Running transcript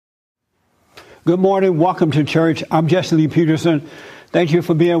Good morning. Welcome to church. I'm Jesse Lee Peterson. Thank you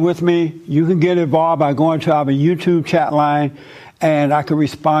for being with me. You can get involved by going to our YouTube chat line, and I can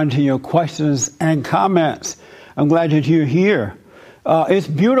respond to your questions and comments. I'm glad that you're here. It's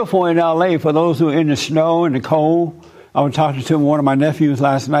beautiful in L.A. for those who are in the snow and the cold. I was talking to one of my nephews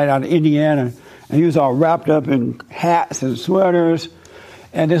last night out of Indiana, and he was all wrapped up in hats and sweaters.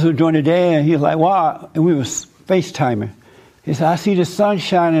 And this was during the day, and he was like, wow. And we were FaceTiming. He said, I see the sun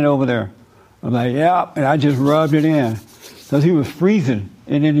shining over there. I'm like, yeah. And I just rubbed it in because he was freezing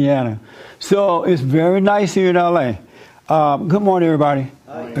in Indiana. So it's very nice here in L.A. Good morning, everybody.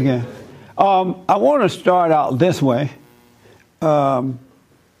 Hi. Again. I want to start out this way. How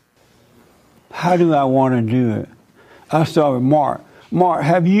do I want to do it? I'll start with Mark. Mark,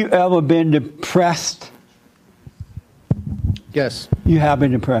 have you ever been depressed? Yes. You have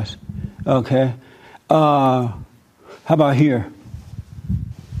been depressed. Okay. How about here?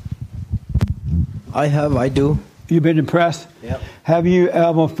 I do. You've been depressed? Yep. Have you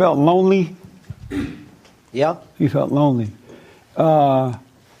ever felt lonely? Yeah. You felt lonely. Let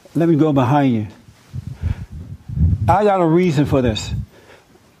me go behind you. I got a reason for this.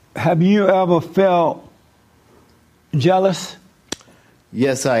 Have you ever felt jealous?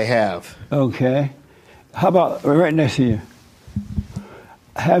 Yes, I have. Okay. How about right next to you?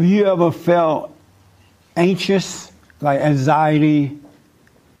 Have you ever felt anxious, like anxiety?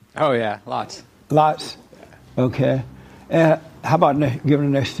 Oh, yeah, lots. Lots? Okay. How about giving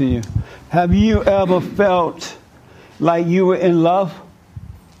it next to you? Have you ever felt like you were in love?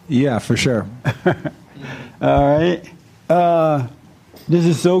 Yeah, for sure. All right. This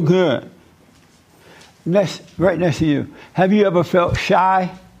is so good. Right next to you. Have you ever felt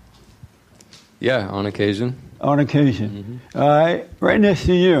shy? Yeah, on occasion. On occasion. Mm-hmm. All right. Right next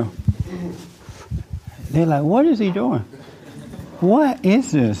to you. They're like, what is he doing? What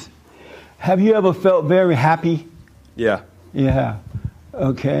is this? Have you ever felt very happy? Yeah. Yeah.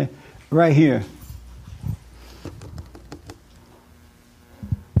 Okay. Right here.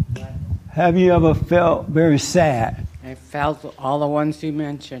 Have you ever felt very sad? I felt all the ones you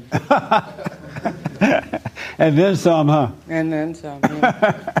mentioned. And then some, huh? And then some,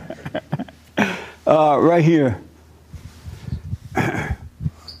 yeah. Right here.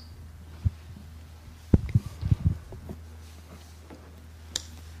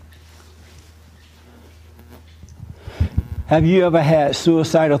 Have you ever had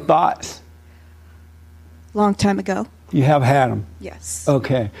suicidal thoughts? Long time ago. You have had them? Yes.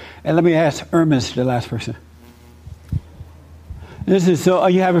 Okay. And let me ask Ermis, the last person. This is so, are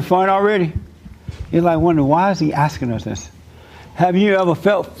you having fun already? You're like wondering, why is he asking us this? Have you ever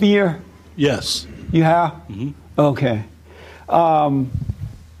felt fear? Yes. You have? Mm-hmm. Okay.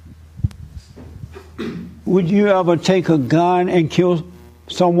 Would you ever take a gun and kill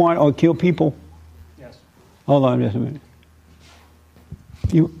someone or kill people? Yes. Hold on just a minute.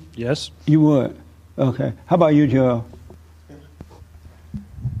 Yes. You would? Okay. How about you, Joel?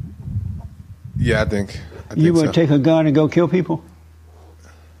 Yeah, I think you would so. take a gun and go kill people?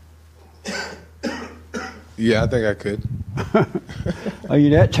 Yeah, I think I could. Are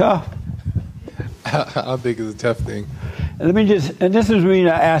you that tough? I think it's a tough thing. And this is the reason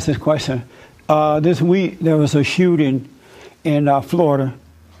I asked this question. This week there was a shooting in Florida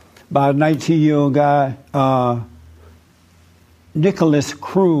by a 19-year-old guy, Nicholas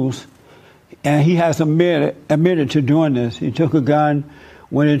Cruz, and he has admitted to doing this. He took a gun,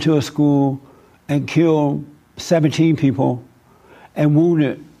 went into a school, and killed 17 people, and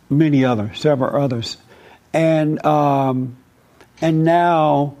wounded several others, and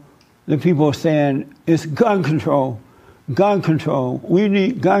now the people are saying it's gun control. We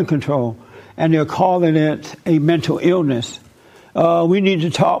need gun control, and they're calling it a mental illness. We need to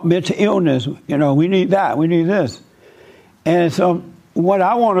talk mental illness. We need that. We need this. And so what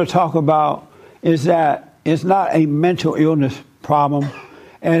I want to talk about is that it's not a mental illness problem,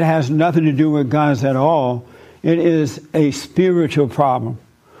 and it has nothing to do with guns at all. It is a spiritual problem.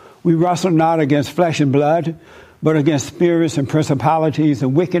 We wrestle not against flesh and blood, but against spirits and principalities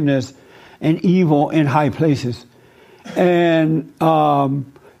and wickedness and evil in high places. And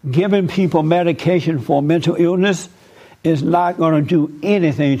giving people medication for mental illness is not going to do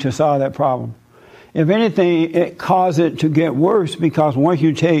anything to solve that problem. If anything, it causes it to get worse, because once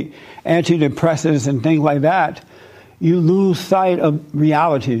you take antidepressants and things like that, you lose sight of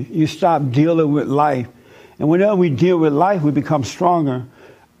reality. You stop dealing with life. And whenever we deal with life, we become stronger,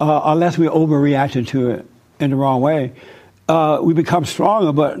 unless we overreacted to it in the wrong way. We become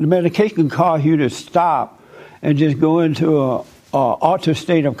stronger, but the medication can cause you to stop and just go into a altered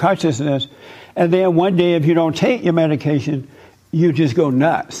state of consciousness. And then one day, if you don't take your medication, you just go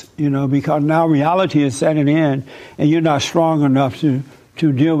nuts, because now reality is setting in and you're not strong enough to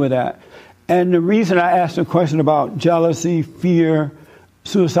deal with that. And the reason I asked the question about jealousy, fear,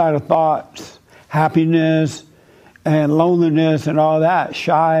 suicidal thoughts, happiness, and loneliness and all that,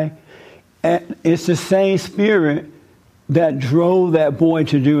 shy, it's the same spirit that drove that boy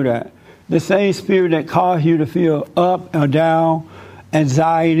to do that. The same spirit that caused you to feel up or down,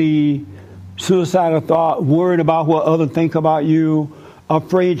 anxiety, suicidal thought, worried about what others think about you,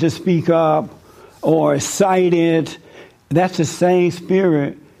 afraid to speak up, or excited. That's the same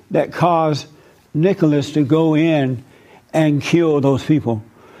spirit that caused Nicholas to go in and kill those people.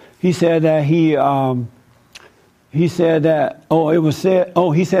 He said that he said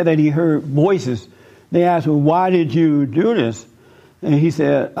that he heard voices. They asked him, why did you do this? And he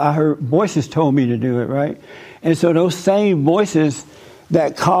said, I heard voices told me to do it, right? And so those same voices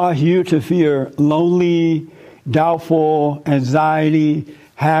that cause you to feel lonely, doubtful, anxiety,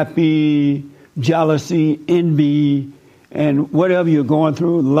 happy, jealousy, envy, and whatever you're going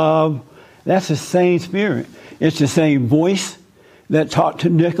through, love, that's the same spirit. It's the same voice that talked to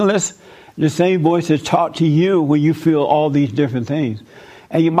Nicholas, the same voice that talked to you when you feel all these different things.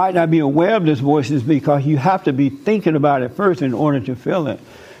 And you might not be aware of these voices because you have to be thinking about it first in order to feel it.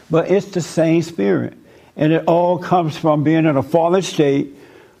 But it's the same spirit. And it all comes from being in a fallen state,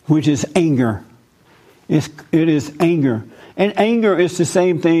 which is anger. It is anger. And anger is the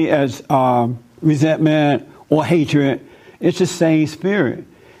same thing as resentment or hatred. It's the same spirit.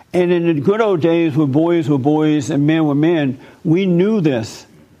 And in the good old days when boys were boys and men were men, we knew this.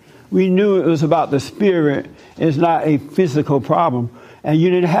 We knew it was about the spirit. It's not a physical problem. And you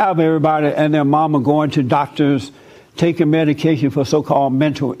didn't have everybody and their mama going to doctors, taking medication for so-called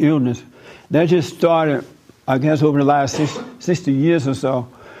mental illness. That just started, I guess, over the last 60 years or so.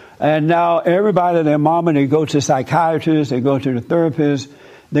 And now everybody, their mama, they go to psychiatrists, they go to the therapist,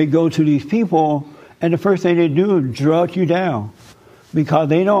 they go to these people, and the first thing they do is drug you down because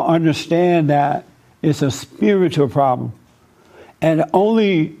they don't understand that it's a spiritual problem. And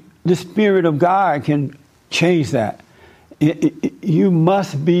only the Spirit of God can change that. You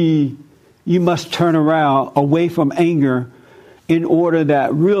must turn around away from anger in order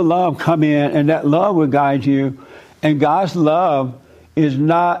that real love come in, and that love will guide you. And God's love is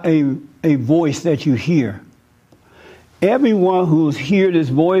not a voice that you hear. Everyone who's heard this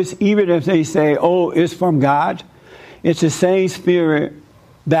voice, even if they say, oh, it's from God, it's the same spirit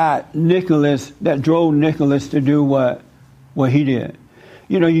that drove Nicholas to do what he did.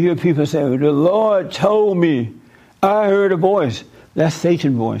 You hear people say, the Lord told me. I heard a voice. That's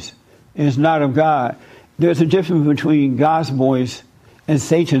Satan's voice. It's not of God. There's a difference between God's voice and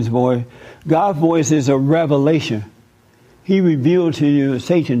Satan's voice. God's voice is a revelation. He revealed to you,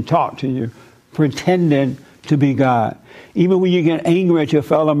 Satan talked to you, pretending to be God. Even when you get angry at your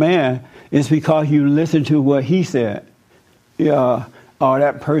fellow man, it's because you listen to what he said. Or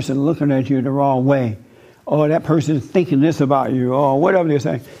that person looking at you the wrong way. Or that person thinking this about you. Or whatever they're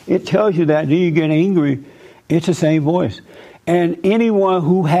saying. It tells you that. Then you get angry. It's the same voice. And anyone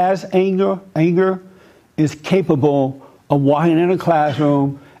who has anger is capable of walking in a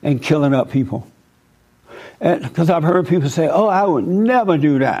classroom and killing up people. Because I've heard people say, oh, I would never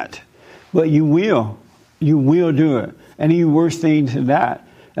do that. But you will. You will do it. And even worse things than that.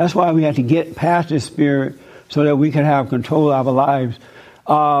 That's why we have to get past this spirit so that we can have control of our lives.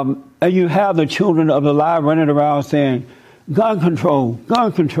 And you have the children of the lie running around saying, gun control,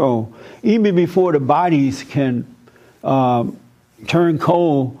 gun control. Even before the bodies can turn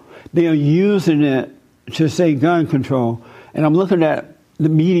cold, they are using it to say gun control. And I'm looking at the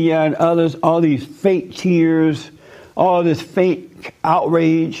media and others, all these fake tears, all this fake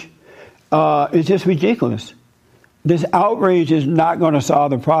outrage. It's just ridiculous. This outrage is not going to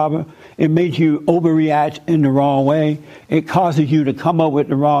solve the problem. It makes you overreact in the wrong way. It causes you to come up with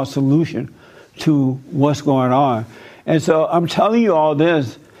the wrong solution to what's going on. And so I'm telling you all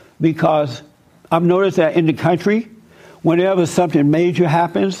this because I've noticed that in the country, whenever something major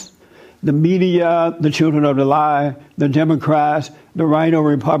happens, the media, the children of the lie, the Democrats, the rhino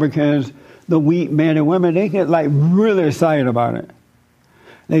Republicans, the weak men and women, they get really excited about it.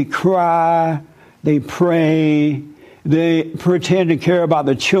 They cry, they pray, they pretend to care about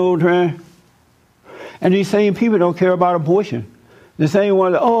the children. And these same people don't care about abortion. The same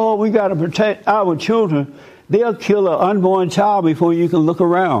ones, we got to protect our children. They'll kill an unborn child before you can look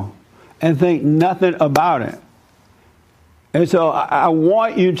around and think nothing about it. And so I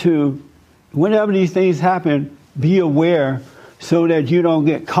want you to, whenever these things happen, be aware so that you don't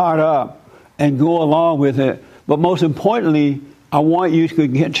get caught up and go along with it. But most importantly, I want you to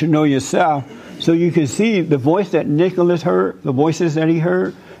get to know yourself So you can see the voice that Nicholas heard, the voices that he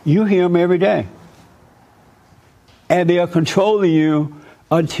heard, you hear them every day. And they are controlling you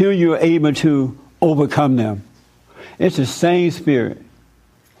until you're able to overcome them. It's the same spirit.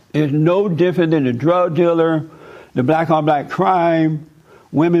 It's no different than the drug dealer, the black on black crime,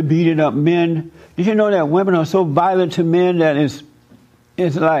 women beating up men. Did you know that women are so violent to men that it's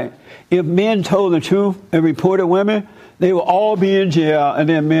like if men told the truth and reported women, they will all be in jail and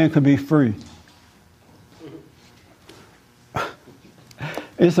then men could be free.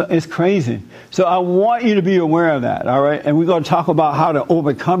 It's crazy. So I want you to be aware of that, all right? And we're going to talk about how to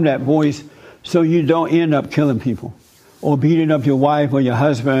overcome that voice so you don't end up killing people or beating up your wife or your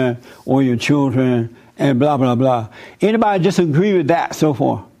husband or your children and blah, blah, blah. Anybody disagree with that so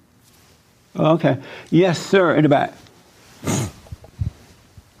far? Okay. Yes, sir, in the back.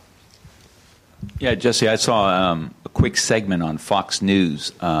 Yeah, Jesse, I saw a quick segment on Fox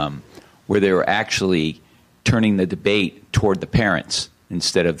News where they were actually turning the debate toward the parents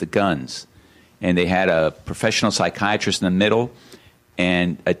instead of the guns. And they had a professional psychiatrist in the middle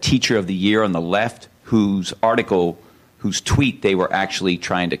and a teacher of the year on the left whose tweet they were actually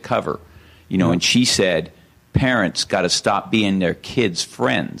trying to cover. You know, and she said, parents got to stop being their kids'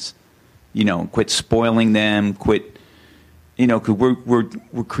 friends, you know, and quit spoiling them, quit, you know, because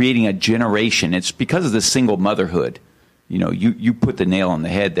we're creating a generation. It's because of the single motherhood. You know, you put the nail on the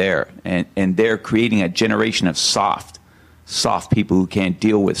head there, and they're creating a generation of soft people who can't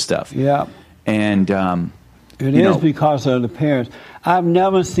deal with stuff. Yeah. And it is because of the parents. I've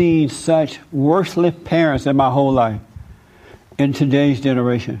never seen such worthless parents in my whole life in today's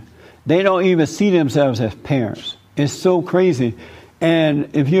generation. They don't even see themselves as parents. It's so crazy.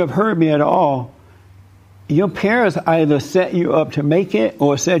 And if you have heard me at all, your parents either set you up to make it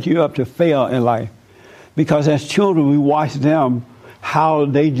or set you up to fail in life. Because as children, we watch them, how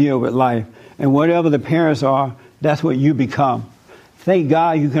they deal with life. And whatever the parents are, that's what you become. Thank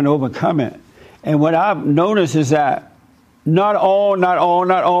God you can overcome it. And what I've noticed is that not all,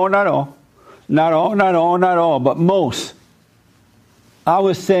 but most, I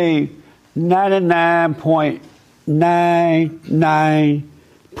would say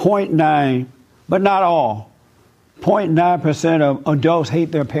 99.99.9, but not all. 0.9% of adults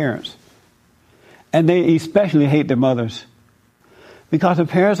hate their parents. And they especially hate their mothers. Because the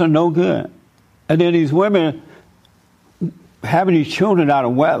parents are no good. And then these women having these children out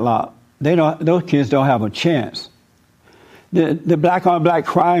of wedlock, those kids don't have a chance. The black on black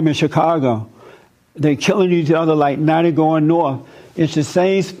crime in Chicago, they're killing each other like 90 going north. It's the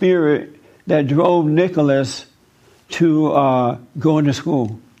same spirit that drove Nicholas to go into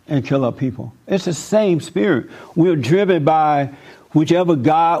school and kill up people. It's the same spirit. We're driven by whichever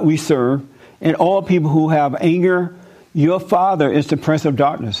God we serve, and all people who have anger, your father is the prince of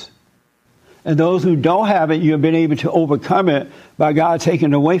darkness. And those who don't have it, you've been able to overcome it by God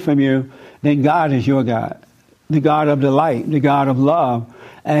taking it away from you, then God is your God, the God of the light, the God of love.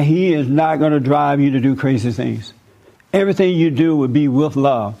 And he is not going to drive you to do crazy things. Everything you do would be with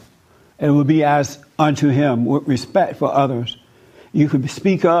love. It would be as unto him, with respect for others. You could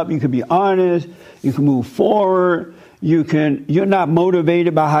speak up, you could be honest, you can move forward. You're not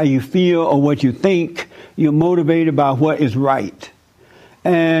motivated by how you feel or what you think. You're motivated by what is right.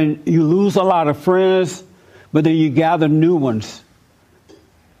 And you lose a lot of friends, but then you gather new ones.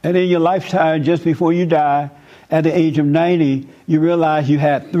 And in your lifetime, just before you die, at the age of 90, you realize you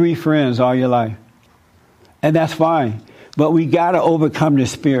had 3 friends all your life. And that's fine. But we got to overcome the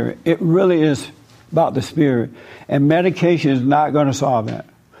spirit. It really is about the spirit. And medication is not going to solve that.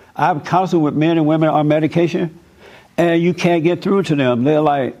 I've counseled with men and women on medication, and you can't get through to them. They're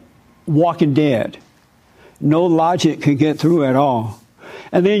like walking dead. No logic can get through at all.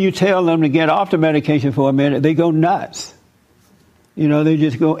 And then you tell them to get off the medication for a minute, they go nuts. You know, they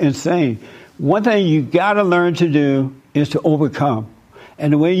just go insane. One thing you got to learn to do is to overcome.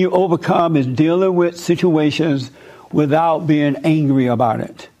 And the way you overcome is dealing with situations without being angry about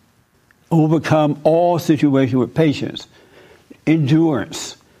it. Overcome all situations with patience,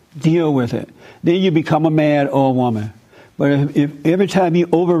 endurance, deal with it. Then you become a man or a woman. But if every time you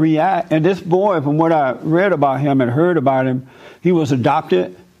overreact, and this boy, from what I read about him and heard about him, he was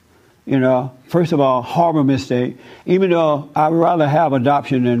adopted. You know, first of all, horrible mistake. Even though I'd rather have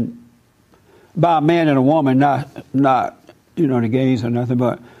adoption than by a man and a woman, not you know, the gays or nothing,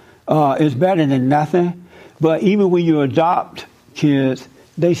 but it's better than nothing. But even when you adopt kids,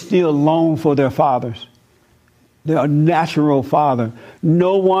 they still long for their fathers. They're a natural father.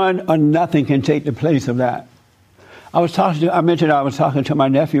 No one or nothing can take the place of that. I was talking to my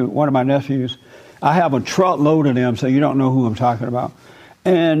nephew, one of my nephews. I have a truck load of them, so you don't know who I'm talking about.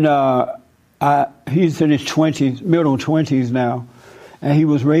 And He's in his 20s, middle 20s now, and he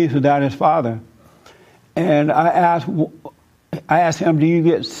was raised without his father. And I asked him, do you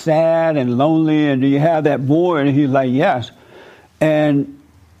get sad and lonely, and do you have that void? And he's like, yes. And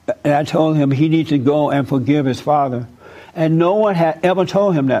I told him he needs to go and forgive his father. And no one had ever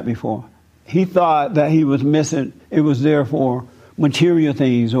told him that before. He thought that he was missing, it was there for material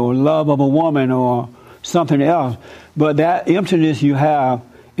things or love of a woman or something else. But that emptiness you have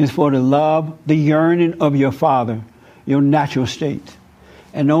is for the love, the yearning of your father, your natural state.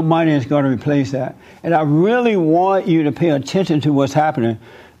 And no money is going to replace that. And I really want you to pay attention to what's happening,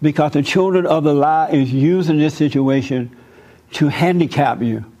 because the children of the lie is using this situation to handicap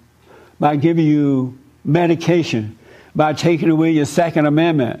you by giving you medication, by taking away your Second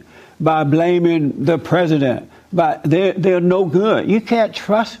Amendment, by blaming the president. But they're no good. You can't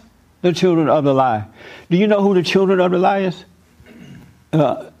trust the children of the lie. Do you know who the children of the lie is?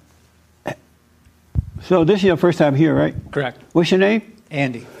 So this is your first time here, right? Correct. What's your name?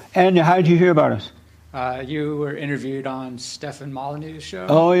 Andy. Andy, how did you hear about us? You were interviewed on Stefan Molyneux's show.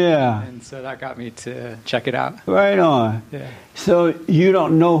 Oh, yeah. And so that got me to check it out. Right on. Yeah. So you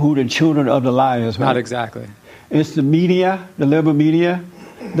don't know who the children of the lie is, right? Not exactly. It's the media, the liberal media,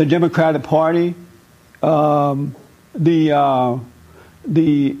 the Democratic Party, the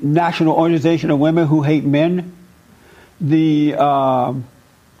National Organization of Women Who Hate Men, the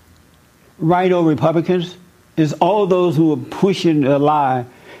Rhino Republicans. It's all those who are pushing the lie.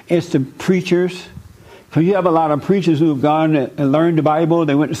 It's the preachers. Because you have a lot of preachers who have gone and learned the Bible.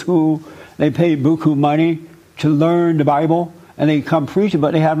 They went to school. They paid buku money to learn the Bible, and they come preaching,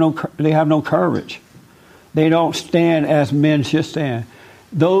 but they have no courage. They don't stand as men should stand.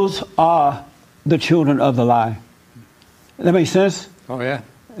 Those are the children of the lie. That makes sense? Oh, yeah.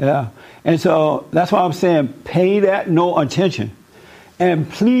 Yeah. And so that's why I'm saying pay that no attention. And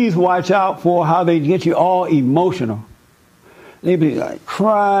please watch out for how they get you all emotional. They be like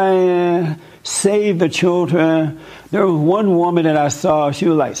crying, save the children. There was one woman that I saw, she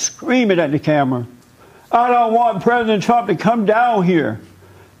was like screaming at the camera, I don't want President Trump to come down here.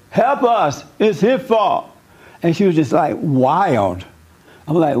 Help us. It's his fault. And she was just like wild.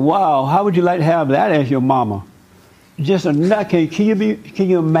 I'm like, wow, how would you like to have that as your mama? Just a nutcase. Can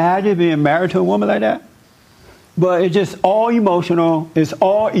you imagine being married to a woman like that? But it's just all emotional. It's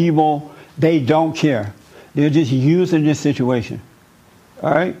all evil. They don't care. They're just using this situation.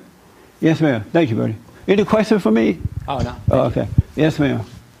 All right? Yes, ma'am. Thank you, buddy. Any question for me? Oh, no. Oh, okay. Yes, ma'am.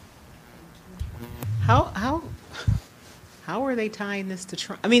 How are they tying this to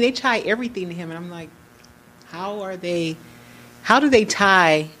Trump? I mean, they tie everything to him, and I'm like, how do they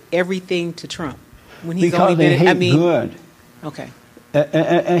tie everything to Trump when he's because only they been? hate good. Okay.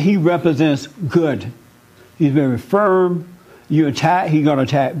 And he represents good. He's very firm. You attack, he's going to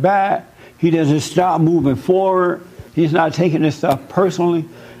attack back. He doesn't stop moving forward. He's not taking this stuff personally.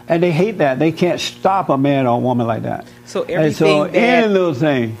 And they hate that. They can't stop a man or a woman like that. So everything and so that, any little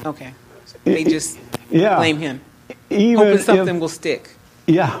thing. Okay. They just blame him. Even hoping something will stick.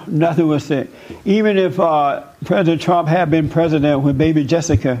 Yeah, nothing will stick. Even if President Trump had been president when baby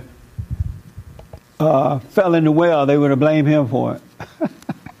Jessica fell in the well, they would have blamed him for it.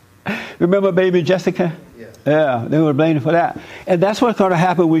 Remember baby Jessica? Yeah, they would blame him for that. And that's what's going to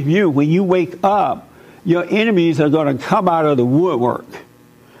happen with you. When you wake up, your enemies are going to come out of the woodwork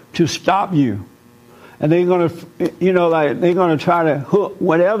to stop you. And they're going to, they're going to try to hook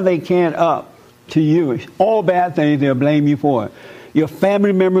whatever they can up to you. All bad things, they'll blame you for it. Your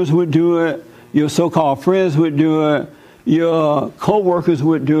family members would do it. Your so-called friends would do it. Your co-workers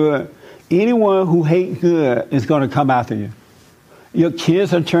would do it. Anyone who hates good is going to come after you. Your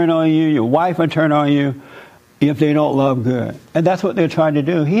kids will turn on you. Your wife will turn on you if they don't love good. And that's what they're trying to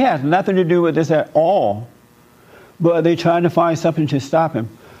do. He has nothing to do with this at all. But they're trying to find something to stop him.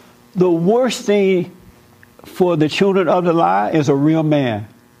 The worst thing for the children of the lie is a real man.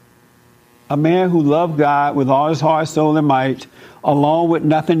 A man who loved God with all his heart, soul, and might, along with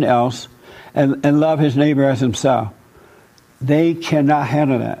nothing else, and love his neighbor as himself. They cannot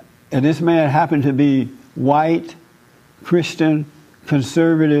handle that. And this man happened to be white, Christian,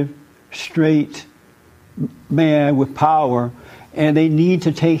 conservative, straight man with power, and they need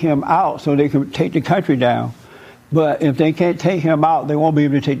to take him out so they can take the country down. But if they can't take him out, they won't be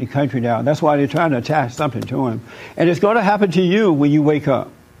able to take the country down. That's why they're trying to attach something to him. And it's going to happen to you when you wake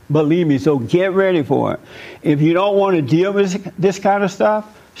up. Believe me, so get ready for it. If you don't want to deal with this kind of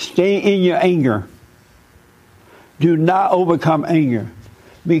stuff, stay in your anger. Do not overcome anger.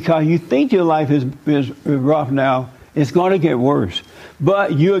 Because you think your life is rough now, it's going to get worse.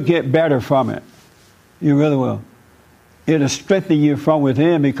 But you'll get better from it. You really will. it'll strengthen you from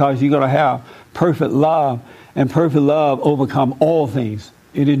within because you're going to have perfect love, and perfect love overcome all things.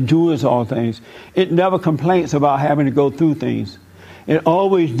 It endures all things. It never complains about having to go through things. It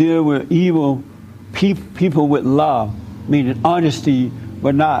always deals with evil people with love, meaning honesty,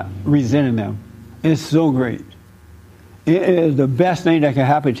 but not resenting them. It's so great. It is the best thing that can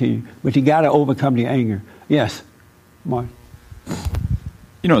happen to you, but you got to overcome the anger. Yes, Mark.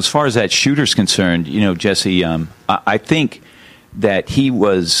 You know, as far as that shooter's concerned, you know, Jesse, I think that he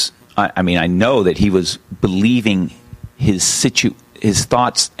was, I know that he was believing his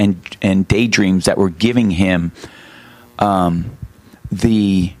thoughts and daydreams that were giving him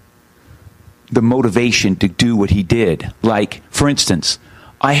the motivation to do what he did. Like, for instance,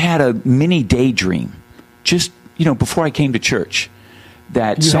 I had a mini daydream just, you know, before I came to church.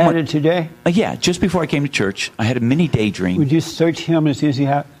 That you had it today? Yeah, just before I came to church, I had a mini daydream. Would you search him and see if he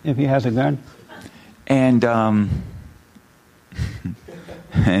has a gun? And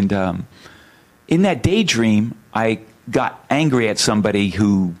in that daydream, I got angry at somebody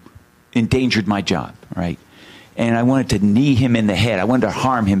who endangered my job, right? And I wanted to knee him in the head. I wanted to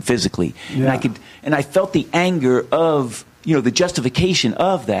harm him physically. Yeah. And I felt the anger of, you know, the justification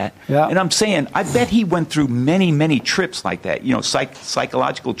of that. Yeah. And I'm saying, I bet he went through many, many trips like that, you know,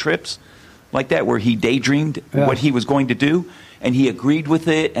 psychological trips like that, where he daydreamed what he was going to do, and he agreed with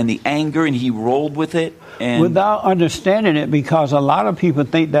it, and the anger, and he rolled with it. And without understanding it, because a lot of people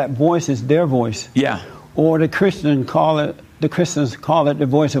think that voice is their voice. Yeah. Or the Christians call it the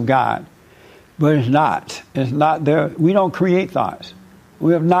voice of God. But it's not. It's not there. We don't create thoughts.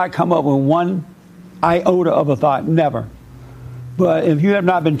 We have not come up with one iota of a thought, never. But if you have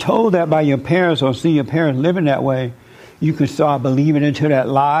not been told that by your parents or see your parents living that way, you can start believing into that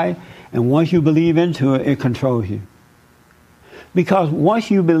lie. And once you believe into it, it controls you. Because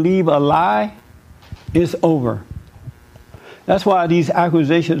once you believe a lie, it's over. That's why these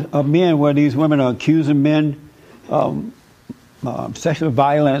accusations of men, where these women are accusing men of sexual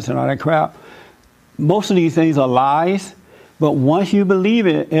violence and all that crap, most of these things are lies. But once you believe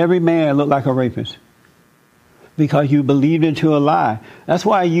it, every man look like a rapist. Because you believed into a lie. That's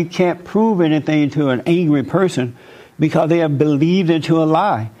why you can't prove anything to an angry person, because they have believed into a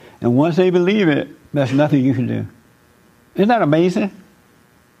lie. And once they believe it, there's nothing you can do. Isn't that amazing?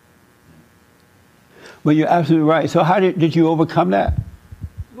 But you're absolutely right. So how did you overcome that?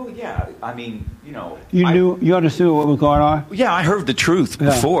 Well, yeah, I mean, you know. You understood what was going on? Yeah, I heard the truth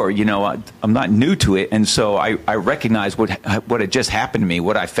before. You know, I'm not new to it, and so I recognized what had just happened to me,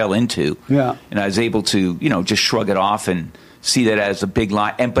 what I fell into. Yeah. And I was able to, you know, just shrug it off and see that as a big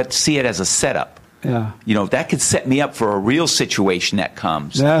lie, but see it as a setup. Yeah. You know, that could set me up for a real situation that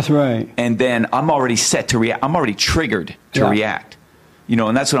comes. That's right. And then I'm already set to react. I'm already triggered to react. You know,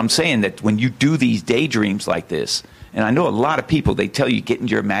 and that's what I'm saying, that when you do these daydreams like this, and I know a lot of people, they tell you get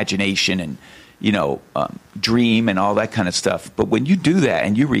into your imagination and, you know, dream and all that kind of stuff. But when you do that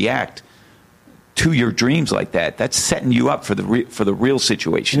and you react to your dreams like that, that's setting you up for the real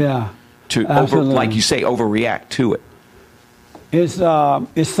situation. Yeah. To like you say, overreact to it.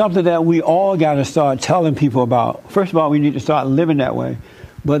 It's something that we all got to start telling people about. First of all, we need to start living that way.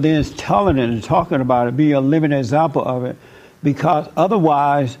 But then it's telling it and talking about it, be a living example of it. Because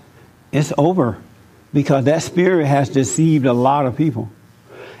otherwise, it's over. Because that spirit has deceived a lot of people.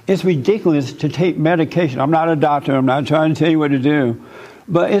 It's ridiculous to take medication. I'm not a doctor. I'm not trying to tell you what to do.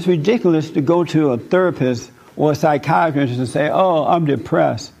 But it's ridiculous to go to a therapist or a psychiatrist and say, oh, I'm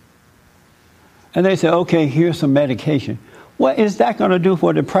depressed. And they say, okay, here's some medication. What is that going to do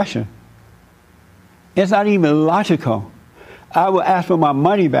for depression? It's not even logical. I will ask for my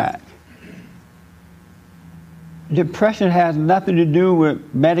money back. Depression has nothing to do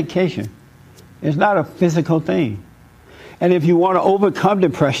with medication. It's not a physical thing. And if you want to overcome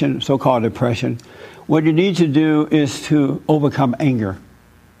depression, so-called depression, what you need to do is to overcome anger.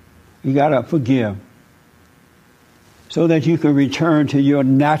 You got to forgive so that you can return to your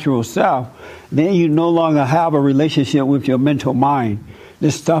natural self. Then you no longer have a relationship with your mental mind,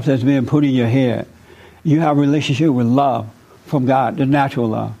 this stuff that's being put in your head. You have a relationship with love from God, the natural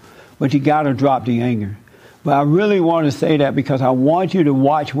love. But you got to drop the anger. But I really want to say that because I want you to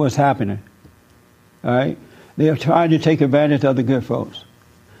watch what's happening. All right? They are trying to take advantage of the good folks.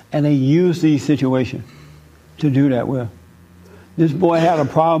 And they use these situations to do that with. This boy had a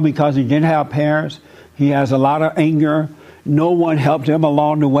problem because he didn't have parents. He has a lot of anger. No one helped him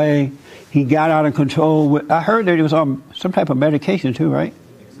along the way. He got out of control. I heard that he was on some type of medication too, right?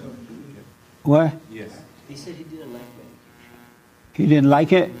 What? Yes. He said he didn't like medication. He didn't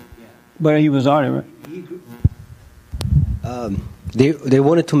like it? Yeah. But he was on it, right? They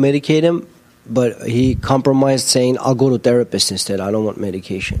wanted to medicate him, but he compromised saying, I'll go to therapist instead. I don't want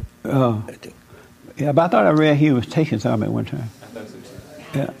medication. Oh. I think. Yeah, but I thought I read he was taking some at one time. I thought so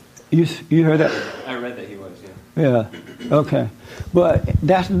too. Yeah. You heard that? I read that he was, yeah. Yeah. Okay. But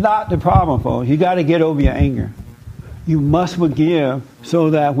that's not the problem, folks. You got to get over your anger. You must forgive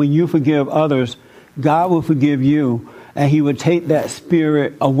so that when you forgive others, God will forgive you and he will take that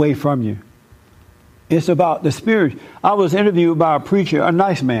spirit away from you. It's about the spirit. I was interviewed by a preacher, a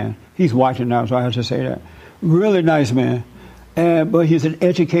nice man. He's watching now, so I have to say that. Really nice man. But he's an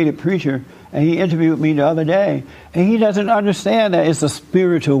educated preacher, and he interviewed me the other day, and he doesn't understand that it's a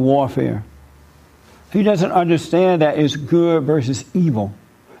spiritual warfare. He doesn't understand that it's good versus evil.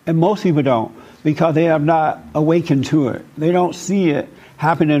 And most people don't, because they have not awakened to it. They don't see it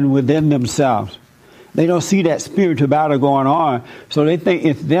happening within themselves. They don't see that spiritual battle going on, so they think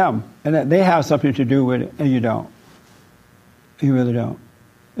it's them, and that they have something to do with it, and you don't. You really don't.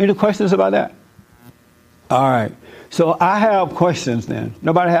 Any questions about that? All right. So I have questions then.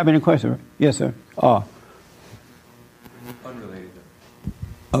 Nobody have any questions? Yes, sir. Oh. Unrelated.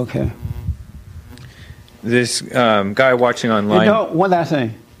 Okay. This guy watching online. One last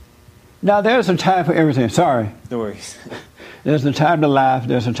thing. Now, there's a time for everything. Sorry. No worries. There's a time to laugh.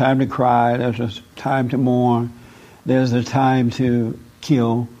 There's a time to cry. There's a time to mourn. There's a time to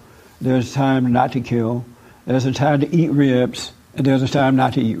kill. There's a time not to kill. There's a time to eat ribs. And there's a time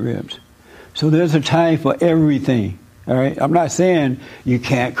not to eat ribs. So there's a time for everything. All right? I'm not saying you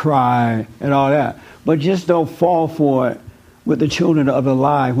can't cry and all that. But just don't fall for it with the children of the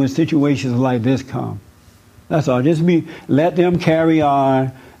lie when situations like this come. That's all. Just let them carry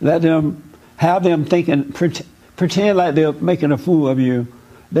on. Let them have them thinking, pretend like they're making a fool of you.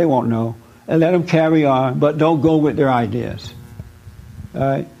 They won't know. And let them carry on, but don't go with their ideas. All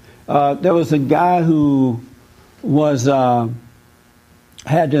right? There was a guy who was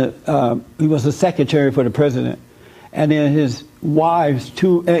he was a secretary for the president, and then his wives,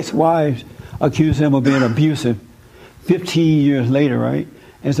 2 ex-wives, accused him of being abusive 15 years later, right?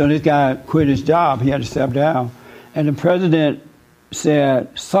 And so this guy quit his job. He had to step down. And the president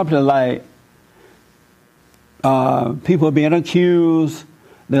said something like, people are being accused,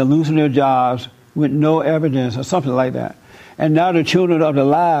 they're losing their jobs with no evidence or something like that. And now the children of the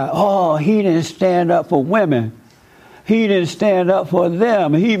lie, he didn't stand up for women. He didn't stand up for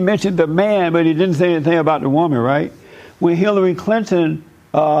them. He mentioned the man, but he didn't say anything about the woman, right? When Hillary Clinton,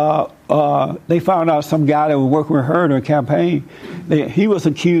 they found out some guy that was working with her in her campaign, he was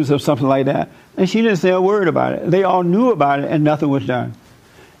accused of something like that. And she didn't say a word about it. They all knew about it and nothing was done.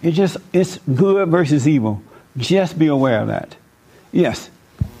 It's good versus evil. Just be aware of that. Yes.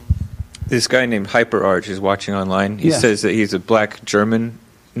 This guy named HyperArch is watching online. He says that he's a black German,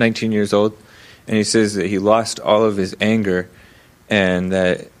 19 years old, and he says that he lost all of his anger and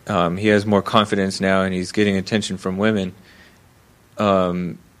that he has more confidence now and he's getting attention from women.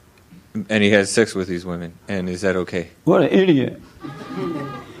 And he has sex with these women. And is that okay? What an idiot.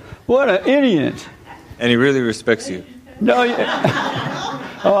 What an idiot. And he really respects you. No,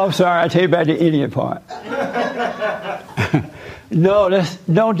 I'm sorry. I take back the idiot part. No,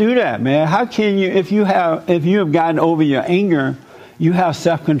 don't do that, man. How can you, if you have gotten over your anger, you have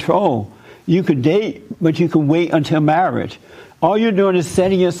self-control. You could date, but you can wait until marriage. All you're doing is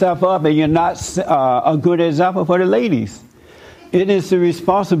setting yourself up, and you're not a good example for the ladies. It is the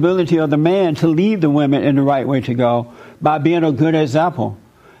responsibility of the man to lead the women in the right way to go by being a good example.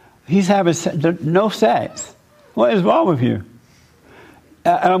 He's having no sex. What is wrong with you?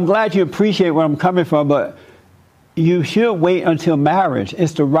 And I'm glad you appreciate where I'm coming from, but you should wait until marriage.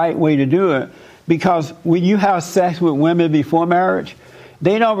 It's the right way to do it. Because when you have sex with women before marriage,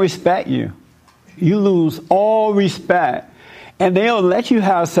 they don't respect you. You lose all respect. And they'll let you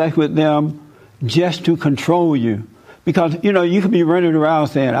have sex with them just to control you. Because, you could be running around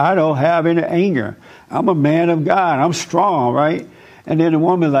saying, I don't have any anger. I'm a man of God. I'm strong, right? And then the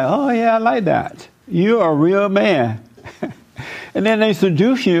woman's like, oh, yeah, I like that. You're a real man. And then they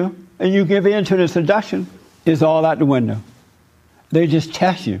seduce you, and you give in to the seduction. It's all out the window. They just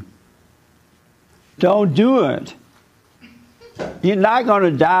test you. Don't do it. You're not going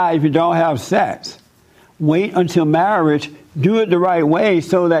to die if you don't have sex. Wait until marriage. Do it the right way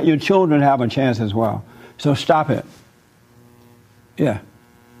so that your children have a chance as well. So stop it. Yeah.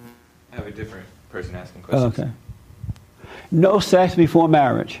 I have a different person asking questions. Okay. No sex before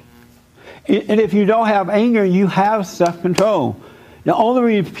marriage. And if you don't have anger, you have self-control. The only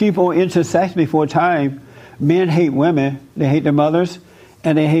reason people into sex before time, men hate women, they hate their mothers,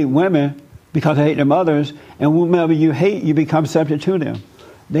 and they hate women because they hate their mothers, and whomever you hate, you become subject to them.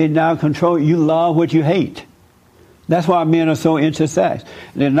 They now control you. You love what you hate. That's why men are so into sex.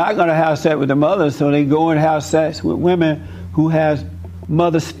 They're not going to have sex with the mothers, so they go and have sex with women who has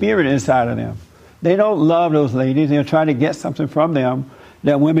mother spirit inside of them. They don't love those ladies. They're trying to get something from them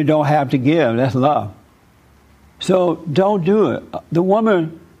that women don't have to give. That's love. So don't do it.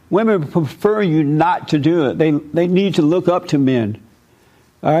 Women prefer you not to do it. They need to look up to men.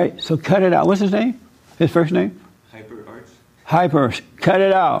 All right? So cut it out. What's his name? His first name? Hyper Arts. Hyper. Cut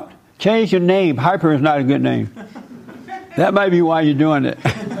it out. Change your name. Hyper is not a good name. That might be why you're doing it.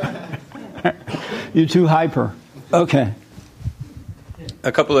 You're too hyper. Okay.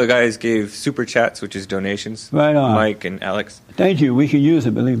 A couple of guys gave super chats, which is donations. Right on. Mike and Alex. Thank you. We can use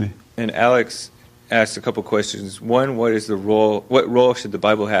it, believe me. And Alex asked a couple questions. One, what role should the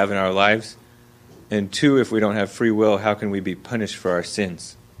Bible have in our lives? And two, if we don't have free will, how can we be punished for our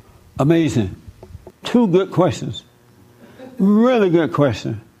sins? Amazing. Two good questions. Really good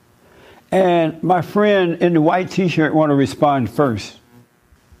question. And my friend in the white T-shirt want to respond first.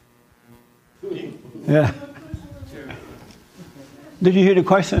 Yeah. Did you hear the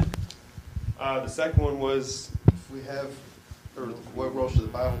question? The second one was, if we have, or what role should the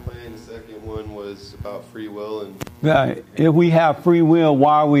Bible play? And the second one was about free will and. Right. If we have free will,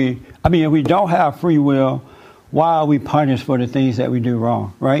 if we don't have free will, why are we punished for the things that we do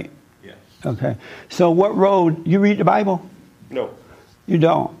wrong? Right? Yeah. Okay. So what role? You read the Bible? No. You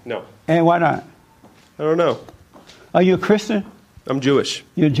don't? No. And why not? I don't know. Are you a Christian? I'm Jewish.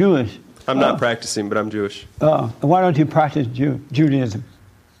 You're Jewish. I'm not practicing, but I'm Jewish. Why don't you practice Judaism?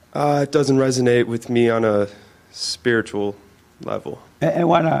 It doesn't resonate with me on a spiritual level. And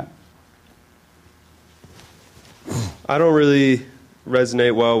why not? I don't really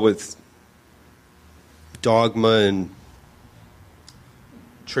resonate well with dogma and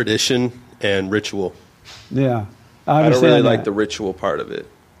tradition and ritual. Yeah. I don't really that. like the ritual part of it.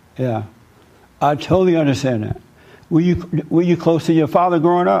 Yeah. I totally understand that. Were you close to your father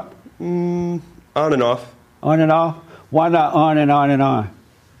growing up? On and off. On and off? Why not on and on and on?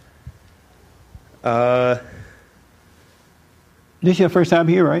 This is your first time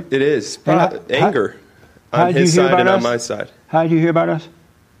here, right? It is. Anger on his side and on my side. How did you hear about us?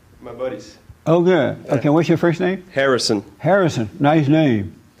 My buddies. Oh, good. Okay, what's your first name? Harrison. Harrison. Nice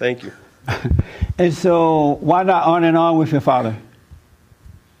name. Thank you. And so, why not on and on with your father?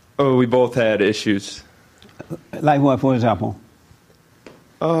 Oh, we both had issues. Like what, for example?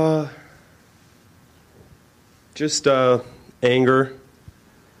 Just anger.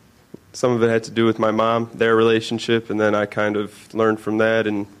 Some of it had to do with my mom, their relationship, and then I kind of learned from that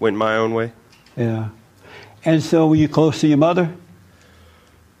and went my own way. Yeah. And so, were you close to your mother?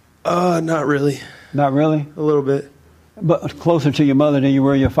 Not really. Not really? A little bit. But closer to your mother than you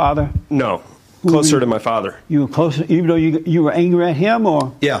were your father? No. Closer to my father. You were closer, even though you were angry at him,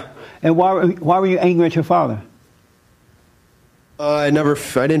 or? Yeah. And why were you angry at your father? I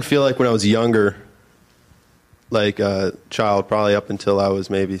didn't feel like when I was younger, like a child, probably up until I was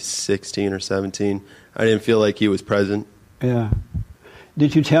maybe 16 or 17, I didn't feel like he was present. Yeah.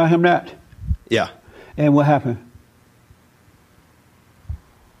 Did you tell him that? Yeah. And what happened?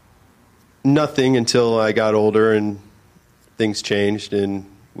 Nothing until I got older and things changed and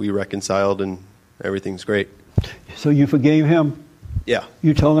we reconciled and everything's great. So you forgave him? Yeah.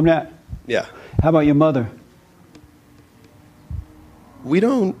 You told him that? Yeah. How about your mother? We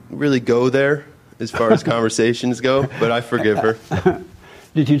don't really go there as far as conversations go, but I forgive her.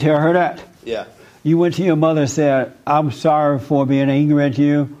 Did you tell her that? Yeah. You went to your mother and said, I'm sorry for being angry at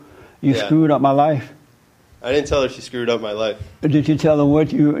you. You screwed up my life. I didn't tell her she screwed up my life. Did you tell her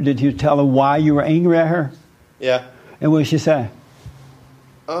did you tell her why you were angry at her? Yeah. And what did she say?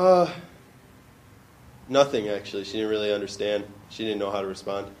 Nothing, actually. She didn't really understand. She didn't know how to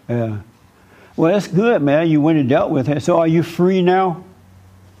respond. Yeah. Well, that's good, man. You went and dealt with it. So are you free now?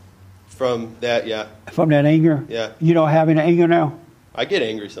 From that, yeah. From that anger? Yeah. You don't have any anger now? I get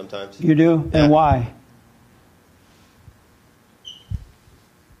angry sometimes. You do? Yeah. And why?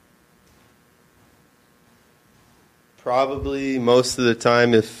 Probably most of the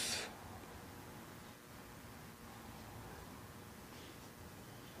time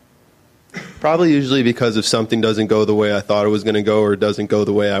Probably usually because if something doesn't go the way I thought it was going to go or doesn't go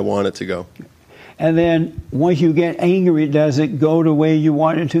the way I want it to go. And then once you get angry, does it go the way you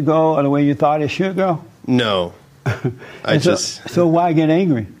want it to go or the way you thought it should go? No. So why get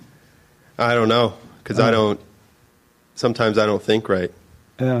angry? I don't know. Because sometimes I don't think right.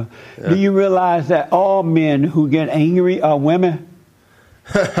 Yeah. Do you realize that all men who get angry are women?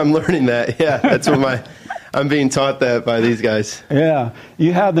 I'm learning that. Yeah, that's what I'm being taught that by these guys. Yeah.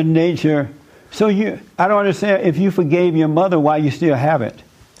 You have the nature. So I don't understand, if you forgave your mother, why you still have it?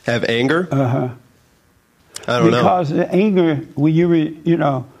 Have anger? Uh-huh. I don't know. Because the anger,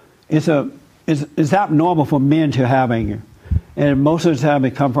 when it's abnormal for men to have anger. And most of the time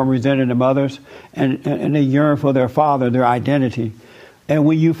it comes from resenting the mothers, and they yearn for their father, their identity. And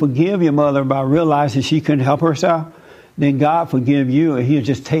when you forgive your mother by realizing she couldn't help herself, then God forgive you, and he'll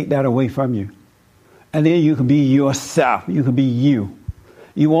just take that away from you. And then you can be yourself. You can be you.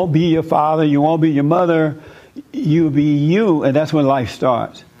 You won't be your father. You won't be your mother. You'll be you, and that's when life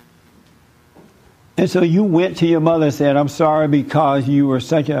starts. And so you went to your mother and said, I'm sorry because you were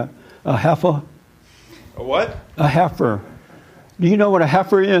such a heifer. A what? A heifer. Do you know what a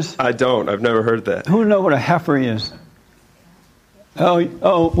heifer is? I don't. I've never heard that. Who knows what a heifer is?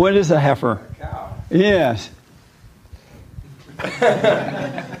 Oh, what is a heifer? A cow. Yes.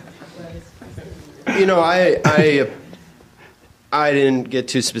 I didn't get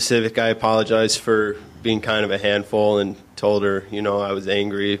too specific. I apologize for being kind of a handful and told her, I was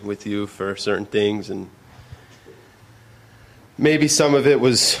angry with you for certain things, and maybe some of it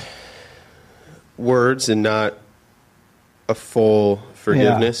was words and not a full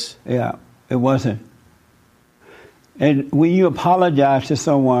forgiveness. Yeah, it wasn't. And when you apologize to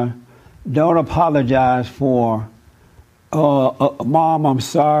someone, don't apologize for, Mom, I'm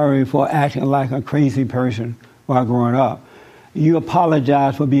sorry for acting like a crazy person while growing up. You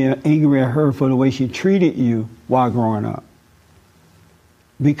apologize for being angry at her for the way she treated you while growing up.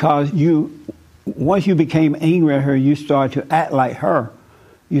 Because once you became angry at her, you started to act like her.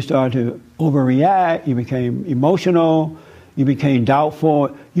 You started to overreact. You became emotional. You became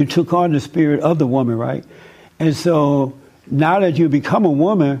doubtful. You took on the spirit of the woman, right? And so now that you become a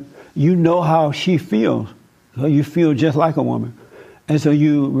woman, you know how she feels. So you feel just like a woman. And so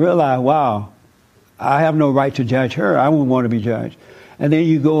you realize, wow, I have no right to judge her. I wouldn't want to be judged. And then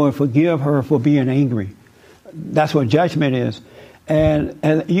you go and forgive her for being angry. That's what judgment is. And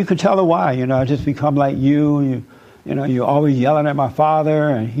you can tell her why. I just become like you. You're always yelling at my father,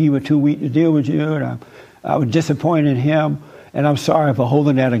 and he was too weak to deal with you, and I was disappointed in him, and I'm sorry for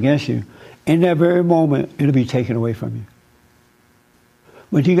holding that against you. In that very moment, it'll be taken away from you.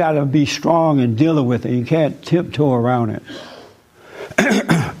 But you got to be strong in dealing with it. You can't tiptoe around it.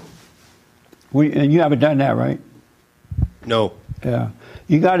 And you haven't done that, right? No. Yeah.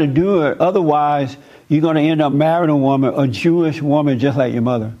 You got to do it. Otherwise, you're going to end up marrying a woman, a Jewish woman just like your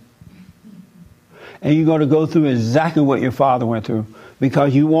mother. And you're going to go through exactly what your father went through,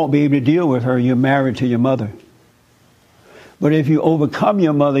 because you won't be able to deal with her. You're married to your mother. But if you overcome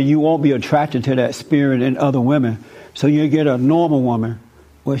your mother, you won't be attracted to that spirit in other women. So you'll get a normal woman.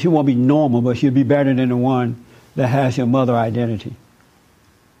 Well, she won't be normal, but she'll be better than the one that has your mother identity.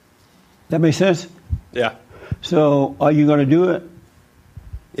 That make sense? Yeah. So are you going to do it?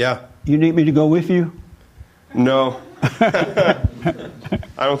 Yeah. You need me to go with you? No. I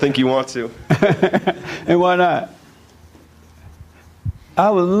don't think you want to. And why not? I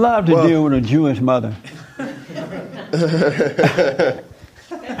would love to deal with a Jewish mother.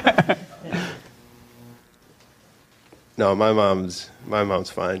 No, my mom's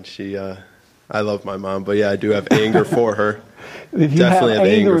fine. I love my mom, but yeah, I do have anger for her. If you Definitely have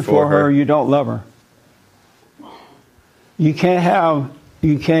anger for her, you don't love her. You can't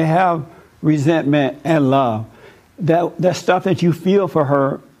have resentment and love. That stuff that you feel for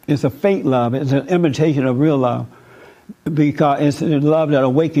her is a fake love. It's an imitation of real love, because it's a love that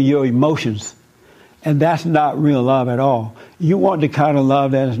awakens your emotions. And that's not real love at all. You want the kind of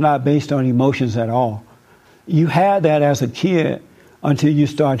love that is not based on emotions at all. You had that as a kid until you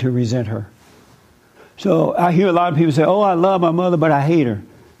start to resent her. So I hear a lot of people say, oh, I love my mother, but I hate her.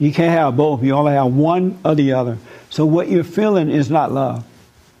 You can't have both. You only have one or the other. So what you're feeling is not love.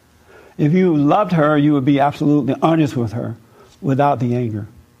 If you loved her, you would be absolutely honest with her without the anger.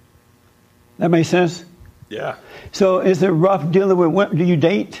 That makes sense? Yeah. So is it rough dealing with women? Do you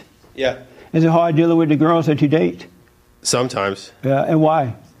date? Yeah. Is it hard dealing with the girls that you date? Sometimes. Yeah, and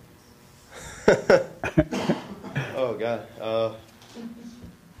why? Oh, God.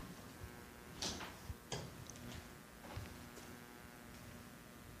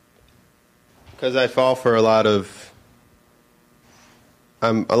 Because I fall for a lot of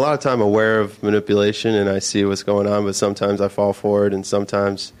time aware of manipulation, and I see what's going on, but sometimes I fall for it, and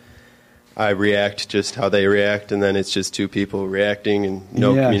sometimes I react just how they react, and then it's just two people reacting, and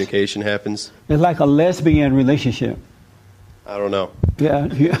no communication happens. It's like a lesbian relationship. I don't know. Yeah.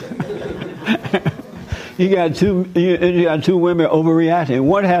 You got two women overreacting.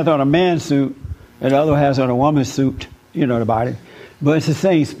 One has on a man's suit, and the other has on a woman's suit. You know the body, but it's the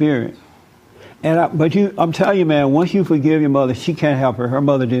same spirit. And I'm telling you, man, once you forgive your mother, she can't help her. Her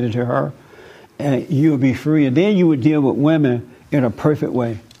mother did it to her, and you would be free. And then you would deal with women in a perfect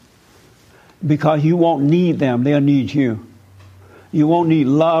way. because you won't need them. They'll need you. You won't need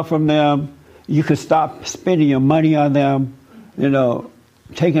love from them. You can stop spending your money on them,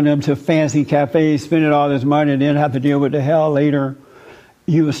 taking them to fancy cafes, spending all this money, and then have to deal with the hell later.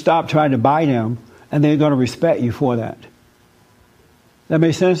 You will stop trying to buy them, and they're going to respect you for that. That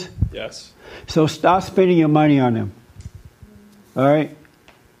make sense? Yes. So stop spending your money on them. All right?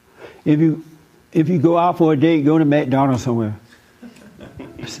 If you go out for a date, go to McDonald's somewhere.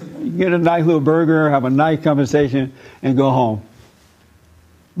 Get a nice little burger, have a nice conversation, and go home.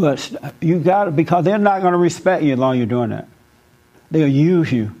 But you got to, because they're not going to respect you as long as you're doing that. They'll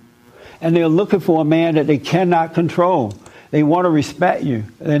use you. And they're looking for a man that they cannot control. They want to respect you.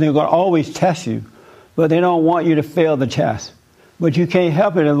 And they're going to always test you. But they don't want you to fail the test. But you can't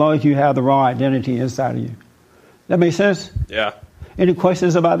help it as long as you have the wrong identity inside of you. That make sense? Yeah. Any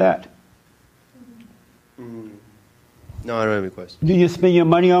questions about that? No, I don't have any questions. Do you spend your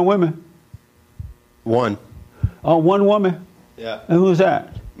money on women? One. On one woman? Yeah. And who's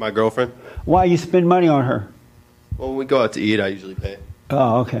that? My girlfriend. Why you spend money on her? Well, when we go out to eat, I usually pay.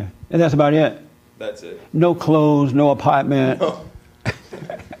 Oh, okay. And that's about it? That's it. No clothes, no apartment. No.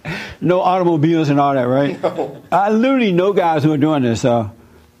 No automobiles and all that, right? No. I literally know guys who are doing this.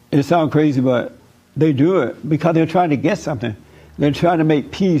 It sounds crazy, but they do it because they're trying to get something. They're trying to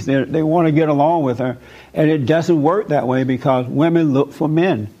make peace. They want to get along with her. And it doesn't work that way because women look for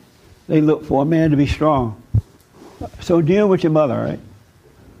men. They look for a man to be strong. So deal with your mother, right?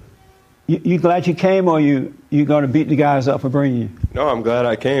 You glad you came, or you going to beat the guys up for bringing you? No, I'm glad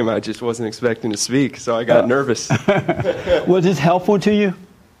I came. I just wasn't expecting to speak, so I got nervous. Was this helpful to you?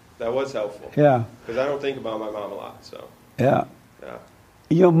 That was helpful. Yeah. Because I don't think about my mom a lot, so. Yeah. Yeah.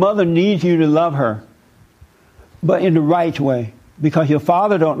 Your mother needs you to love her, but in the right way. Because your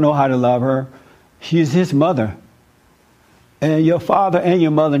father don't know how to love her. She's his mother. And your father and your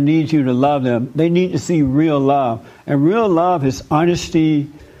mother need you to love them. They need to see real love. And real love is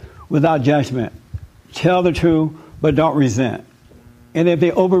honesty without judgment. Tell the truth, but don't resent. And if they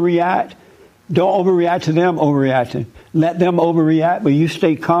overreact, don't overreact to them overreacting. Let them overreact, but you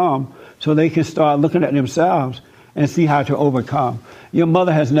stay calm so they can start looking at themselves and see how to overcome. Your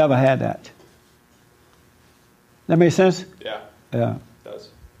mother has never had that. That make sense? Yeah. Yeah. It does.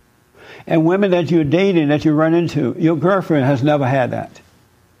 And women that you're dating, that you run into, your girlfriend has never had that.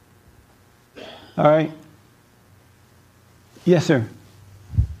 All right? Yes, sir.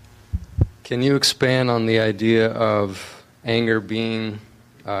 Can you expand on the idea of anger being,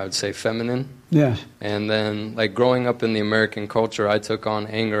 I would say, feminine? Yes. And then, like, growing up in the American culture, I took on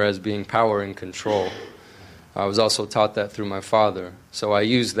anger as being power and control. I was also taught that through my father. So I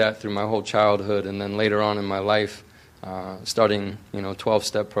used that through my whole childhood, and then later on in my life, starting,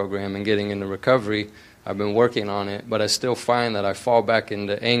 12-step program and getting into recovery, I've been working on it, but I still find that I fall back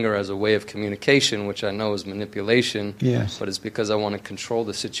into anger as a way of communication, which I know is manipulation. Yes. But it's because I want to control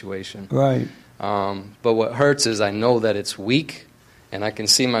the situation. Right. But what hurts is I know that it's weak, and I can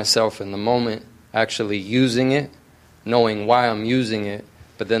see myself in the moment actually using it, knowing why I'm using it,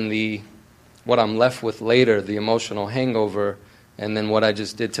 but then what I'm left with later, the emotional hangover, and then what I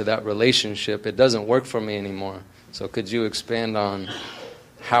just did to that relationship, it doesn't work for me anymore. So could you expand on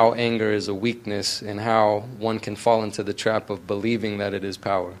how anger is a weakness and how one can fall into the trap of believing that it is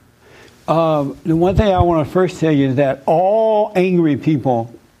power? The one thing I want to first tell you is that all angry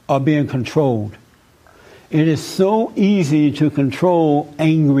people are being controlled. It is so easy to control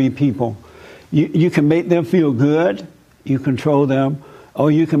angry people. You can make them feel good, you control them,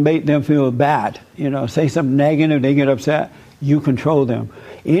 or you can make them feel bad. Say something negative, they get upset, you control them.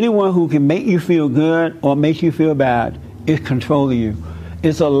 Anyone who can make you feel good or make you feel bad is controlling you.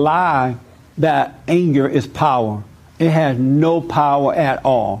 It's a lie that anger is power. It has no power at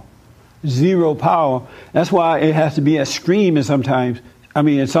all. Zero power. That's why it has to be extreme in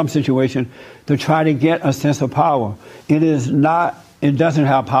some situations, to try to get a sense of power. It doesn't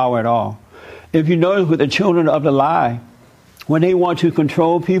have power at all. If you notice with the children of the lie, when they want to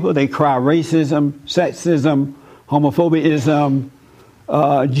control people, they cry racism, sexism, homophobia-ism,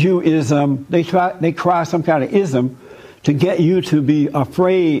 Jewism. They cry some kind of ism to get you to be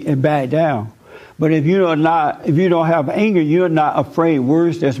afraid and back down. But if you don't have anger, you're not afraid.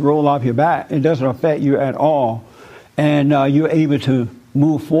 Words just roll off your back. It doesn't affect you at all. And you're able to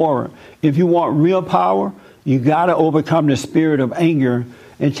move forward. If you want real power, you got to overcome the spirit of anger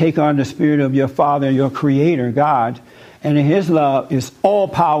and take on the spirit of your Father, your Creator, God. And in His love is all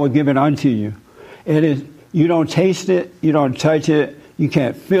power given unto you. It is. You don't taste it. You don't touch it. You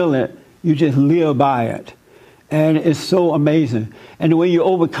can't feel it. You just live by it. And it's so amazing. And the way you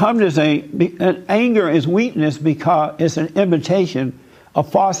overcome this anger is weakness because it's an imitation a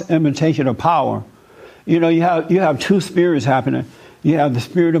false imitation of power. You know, you have two spirits happening. You have the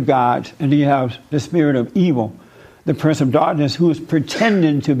spirit of God, and then you have the spirit of evil, the prince of darkness, who is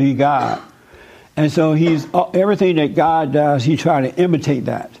pretending to be God. And so he's everything that God does, he tries to imitate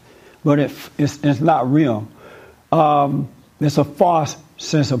that, but it's not real. It's a false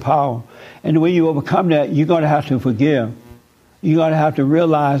sense of power. And the way you overcome that, you're going to have to forgive. You're going to have to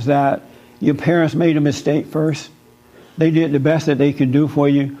realize that your parents made a mistake first. They did the best that they could do for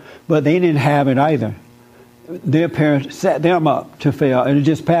you, but they didn't have it either. Their parents set them up to fail, and it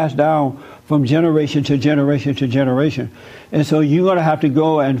just passed down from generation to generation to generation. And so you're going to have to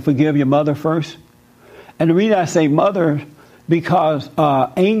go and forgive your mother first. And the reason I say mother, because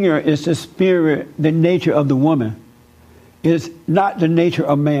anger is the spirit, the nature of the woman. It's not the nature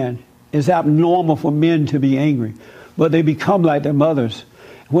of man. It's abnormal for men to be angry, but they become like their mothers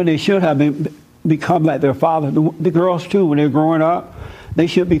when they should have become like their father. The girls too, when they're growing up, they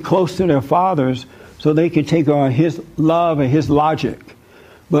should be close to their fathers so they can take on his love and his logic.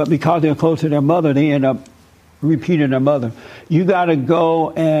 But because they're close to their mother, they end up repeating their mother. You got to go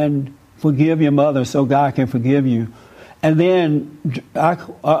and forgive your mother so God can forgive you. And then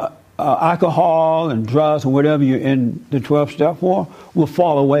alcohol and drugs or whatever you're in the 12 step for will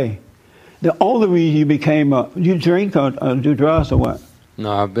fall away. The only reason you became you drink or do drugs or what?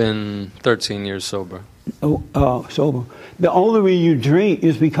 No, I've been 13 years sober. Sober. The only reason you drink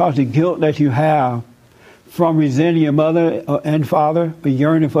is because the guilt that you have from resenting your mother and father, or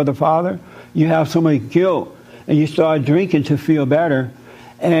yearning for the father. You have so much guilt, and you start drinking to feel better,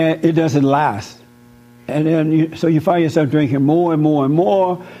 and it doesn't last. And then so you find yourself drinking more and more and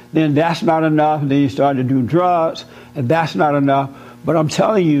more. Then that's not enough. Then you start to do drugs, and that's not enough. But I'm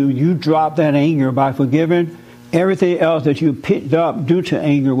telling you, you drop that anger by forgiving. Everything else that you picked up due to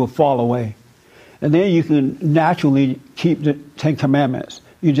anger will fall away. And then you can naturally keep the 10 Commandments.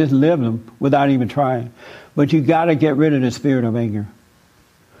 You just live them without even trying. But you got to get rid of the spirit of anger.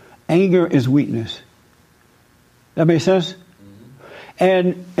 Anger is weakness. That makes sense?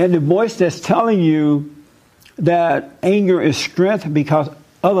 And the voice that's telling you that anger is strength because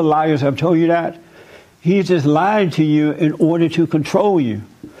other liars have told you that, he's just lying to you in order to control you,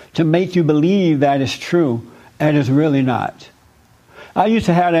 to make you believe that it's true, and it's really not. I used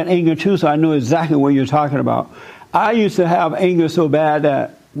to have that anger too, so I knew exactly what you're talking about. I used to have anger so bad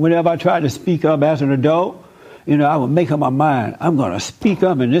that whenever I tried to speak up as an adult, I would make up my mind, I'm going to speak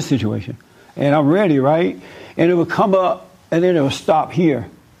up in this situation. And I'm ready, right? And it would come up, and then it would stop here.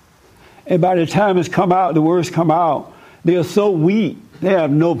 And by the time it's come out, the words come out, they're so weak, they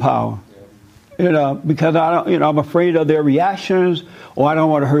have no power. Because I'm afraid of their reactions, or I don't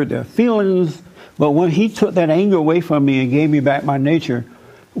want to hurt their feelings. But when he took that anger away from me and gave me back my nature,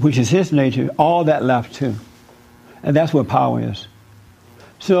 which is his nature, all that left too. And that's what power is.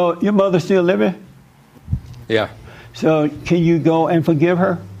 So your mother's still living? Yeah. So can you go and forgive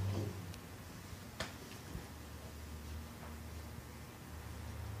her?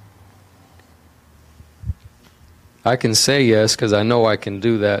 I can say yes because I know I can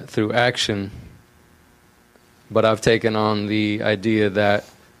do that through action. But I've taken on the idea that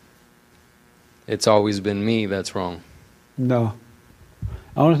it's always been me that's wrong. No.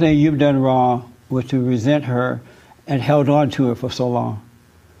 The only thing you've done wrong was to resent her and held on to it for so long.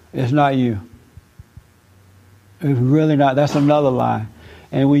 It's not you. It's really not. That's another lie.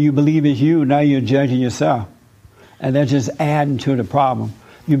 And when you believe it's you, now you're judging yourself. And that's just adding to the problem.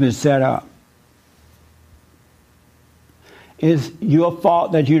 You've been set up. It's your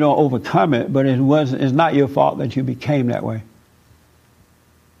fault that you don't overcome it, but it's not your fault that you became that way.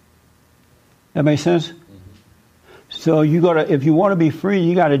 That makes sense? Mm-hmm. So if you want to be free,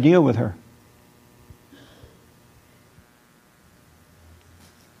 you got to deal with her.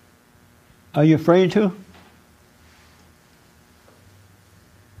 Are you afraid to?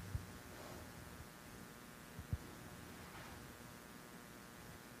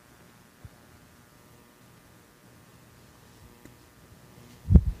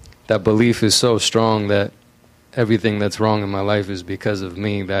 That belief is so strong that everything that's wrong in my life is because of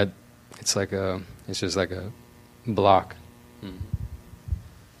me, that it's just like a block.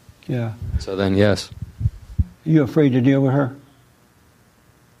 Yeah. So then, yes. You afraid to deal with her?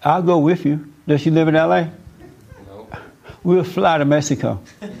 I'll go with you. Does she live in LA? No. We'll fly to Mexico.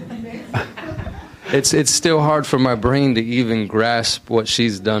 It's still hard for my brain to even grasp what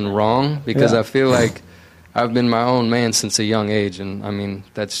she's done wrong because I feel like I've been my own man since a young age, and I mean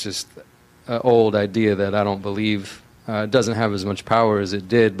that's just an old idea that I don't believe. It doesn't have as much power as it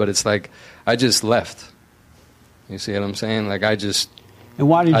did, but it's like I just left. You see what I'm saying? Like I And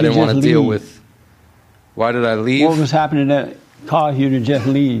why did you didn't want to leave? deal with. Why did I leave? What was happening? caused you to just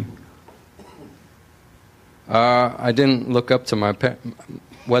leave? I didn't look up to my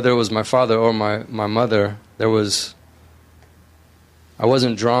whether it was my father or my mother. I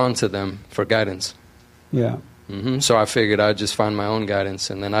wasn't drawn to them for guidance. Yeah. So I figured I'd just find my own guidance,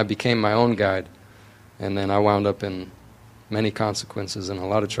 and then I became my own guide, and then I wound up in many consequences and a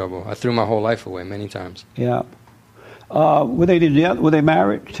lot of trouble. I threw my whole life away many times. Yeah. Were they together? Were they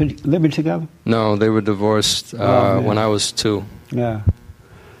married, living together? No, they were divorced when I was 2. Yeah.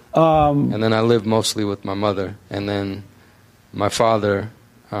 And then I lived mostly with my mother, and then my father,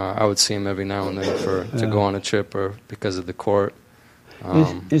 I would see him every now and then to go on a trip or because of the court.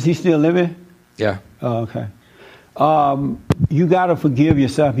 Is he still living? Yeah. Oh, okay. You got to forgive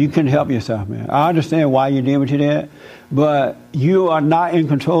yourself. You can help yourself, man. I understand why you did what you did, but you are not in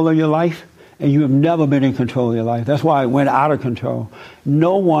control of your life, and you have never been in control of your life. That's why it went out of control.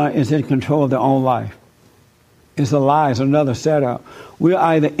 No one is in control of their own life. It's a lie. It's another setup. We're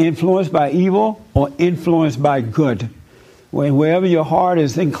either influenced by evil or influenced by good. Wherever your heart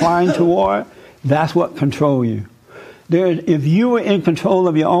is inclined toward, that's what controls you. If you were in control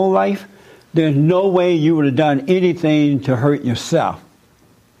of your own life, there's no way you would have done anything to hurt yourself.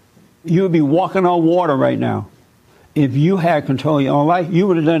 You would be walking on water right now. If you had control of your own life, you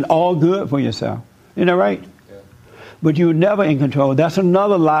would have done all good for yourself. Isn't that right? Yeah. But you were never in control. That's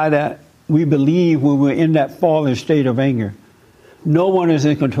another lie that we believe when we're in that fallen state of anger. No one is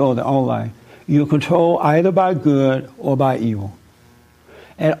in control of their own life. You're controlled either by good or by evil.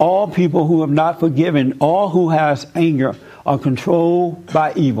 And all people who have not forgiven, all who has anger, are controlled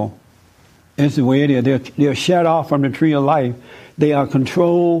by evil. It's the way it is. They're shut off from the tree of life. They are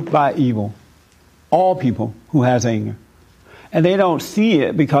controlled by evil. All people who has anger. And they don't see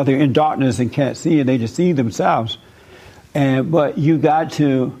it because they're in darkness and can't see it. They deceive themselves. But you got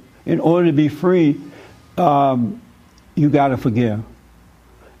to, in order to be free, you got to forgive.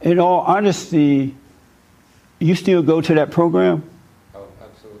 In all honesty, you still go to that program? Oh,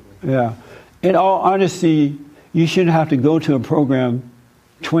 absolutely. Yeah. In all honesty, you shouldn't have to go to a program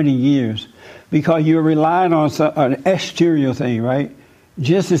 20 years because you're relying on an exterior thing, right?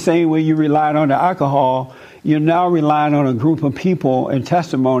 Just the same way you relied on the alcohol, you're now relying on a group of people and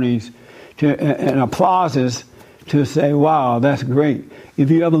testimonies and applauses to say, wow, that's great.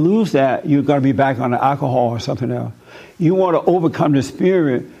 If you ever lose that, you're going to be back on the alcohol or something else. You want to overcome the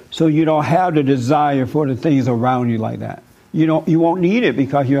spirit so you don't have the desire for the things around you like that. You won't need it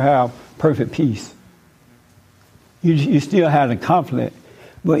because you have perfect peace. You still have the conflict,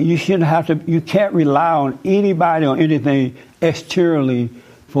 but you shouldn't have to. You can't rely on anybody or anything exteriorly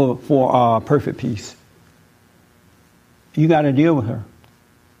for perfect peace. You got to deal with her.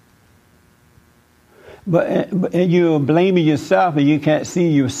 But you're blaming yourself, and you can't see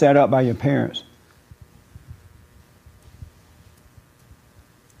you're set up by your parents.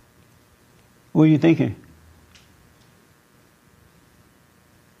 What are you thinking?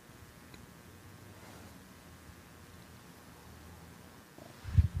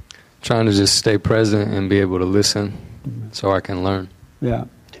 Trying to just stay present and be able to listen so I can learn. Yeah.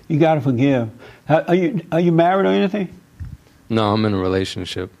 You got to forgive. Are you married or anything? No, I'm in a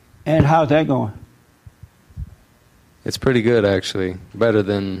relationship. And how's that going? It's pretty good, actually. Better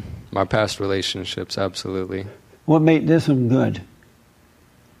than my past relationships, absolutely. What made this one good?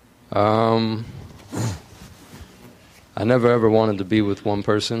 I never ever wanted to be with one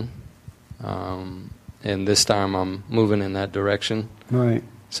person. And this time I'm moving in that direction. Right.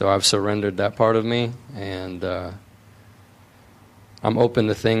 So I've surrendered that part of me, and I'm open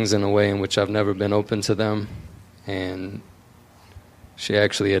to things in a way in which I've never been open to them. And she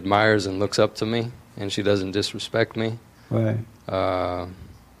actually admires and looks up to me, and she doesn't disrespect me. Right.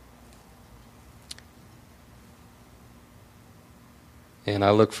 And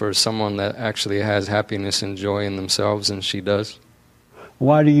I look for someone that actually has happiness and joy in themselves, and she does.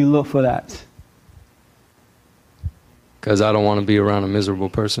 Why do you look for that? Because I don't want to be around a miserable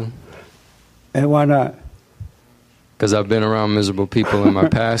person. And why not? Because I've been around miserable people in my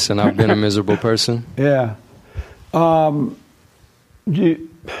past, and I've been a miserable person. Yeah. Do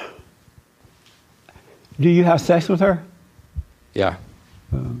you have sex with her? Yeah.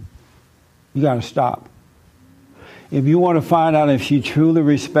 You got to stop. If you want to find out if she truly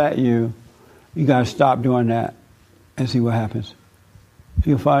respects you, you got to stop doing that and see what happens.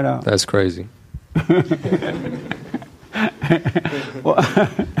 You'll find out. That's crazy.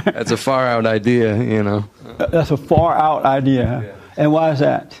 That's a far out idea, you know. That's a far out idea. Yeah. And why is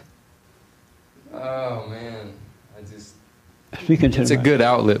that? Oh, man. It's a good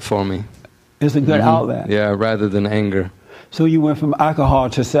outlet for me. It's a good outlet. Yeah, rather than anger. So you went from alcohol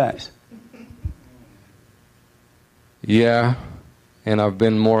to sex? Yeah, And I've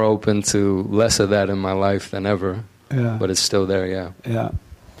been more open to less of that in my life than ever. Yeah. But it's still there, yeah. Yeah.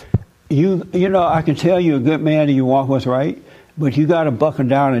 You know, I can tell you're a good man and you walk what's right, but you got to buckle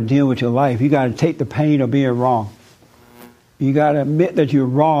down and deal with your life. You got to take the pain of being wrong. You got to admit that you're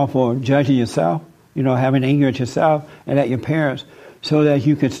wrong for judging yourself, you know, having anger at yourself and at your parents, so that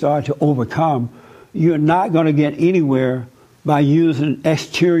you can start to overcome. You're not going to get anywhere by using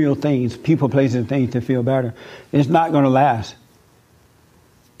exterior things, people, places, and things to feel better. It's not going to last.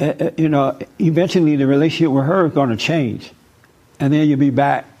 You know, eventually the relationship with her is going to change, and then you'll be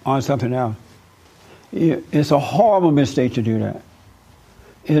back on something else. It's a horrible mistake to do that.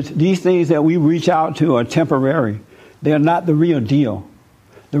 These things that we reach out to are temporary. They're not the real deal.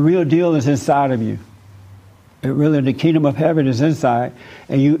 The real deal is inside of you. Really, the kingdom of heaven is inside,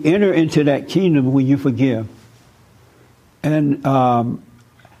 and you enter into that kingdom when you forgive. And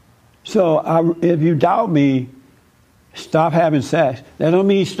so if you doubt me, stop having sex. That don't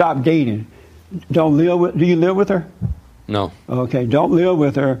mean stop dating. Do you live with her? No. Okay, don't live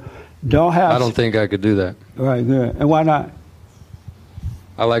with her. I don't think I could do that. All right, good. And why not?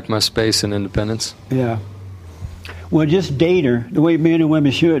 I like my space and independence. Yeah. Well, just date her the way men and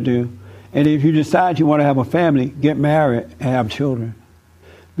women should do. And if you decide you want to have a family, get married and have children.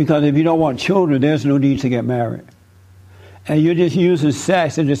 Because if you don't want children, there's no need to get married. And you're just using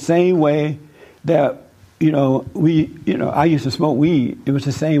sex in the same way that, I used to smoke weed. It was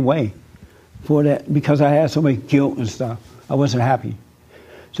the same way for that, because I had so much guilt and stuff. I wasn't happy.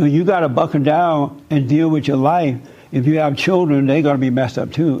 So you got to buckle down and deal with your life. If you have children, they're going to be messed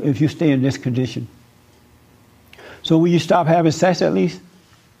up too if you stay in this condition. So will you stop having sex at least?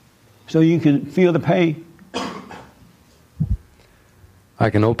 So you can feel the pain? I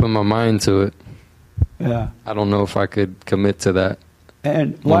can open my mind to it. Yeah. I don't know if I could commit to that.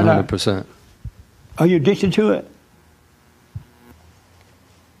 And why 100%. Not? Are you addicted to it?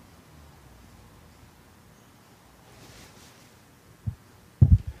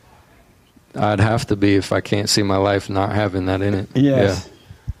 I'd have to be if I can't see my life not having that in it. Yes.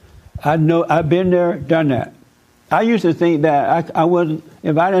 Yeah. I know. I've been there, done that. I used to think that I wasn't,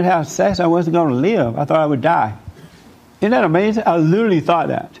 if I didn't have sex, I wasn't going to live. I thought I would die. Isn't that amazing? I literally thought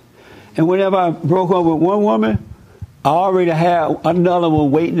that. And whenever I broke up with one woman, I already had another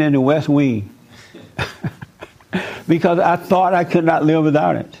one waiting in the West Wing. Because I thought I could not live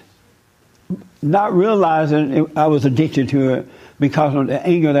without it. Not realizing I was addicted to it because of the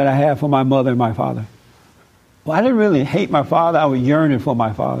anger that I had for my mother and my father. Well, I didn't really hate my father. I was yearning for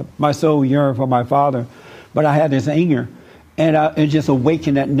my father. My soul yearned for my father. But I had this anger, and it just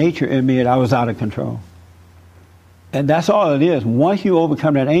awakened that nature in me, and I was out of control. And that's all it is. Once you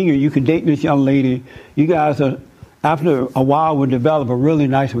overcome that anger, you can date this young lady. You guys, after a while, will develop a really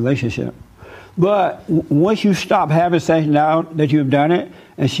nice relationship. But once you stop having sex now that you've done it,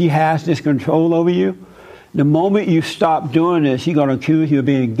 and she has this control over you, the moment you stop doing this, she's going to accuse you of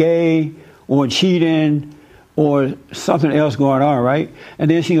being gay or cheating or something else going on, right?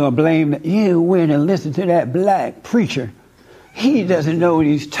 And then she's going to blame that you went and listened to that black preacher. He doesn't know what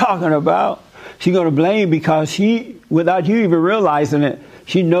he's talking about. She's going to blame because she, without you even realizing it,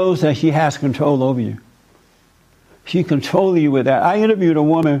 she knows that she has control over you. She controls you with that. I interviewed a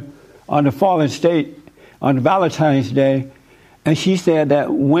woman on the Fallen State on Valentine's Day, and she said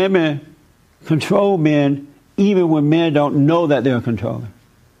that women control men even when men don't know that they're controlling.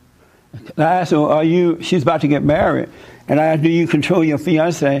 I asked her, she's about to get married, and I asked, do you control your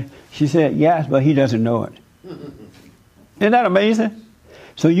fiancé? She said, yes, but he doesn't know it. Isn't that amazing?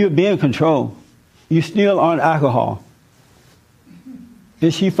 So you're being controlled. You're still on alcohol.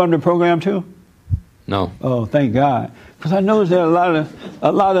 Is she from the program too? No. Oh, thank God. Because I noticed that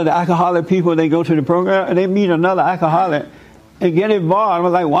a lot of the alcoholic people, they go to the program and they meet another alcoholic and get involved. I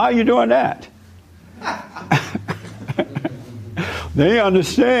was like, why are you doing that? They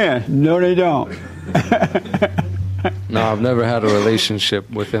understand. No, they don't. No, I've never had a relationship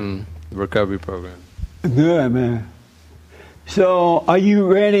within the recovery program. Good, man. So are you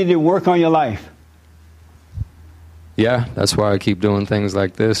ready to work on your life? Yeah, that's why I keep doing things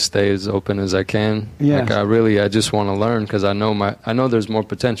like this, stay as open as I can. Yes. I just want to learn because I know there's more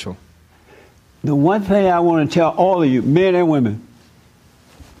potential. The one thing I want to tell all of you, men and women,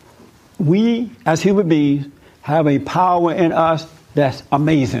 we as human beings have a power in us that's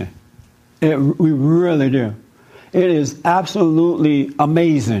amazing. We really do. It is absolutely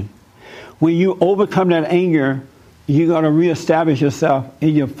amazing. When you overcome that anger, you're going to reestablish yourself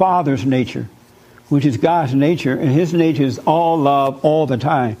in your Father's nature, which is God's nature, and His nature is all love all the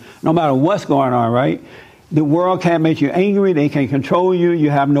time, no matter what's going on, right? The world can't make you angry. They can't control you. You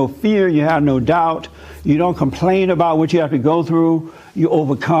have no fear. You have no doubt. You don't complain about what you have to go through. You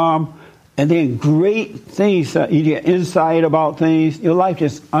overcome. And then great things, you get insight about things. Your life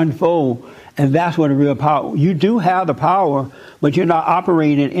just unfolds. And that's what the real power. You do have the power, but you're not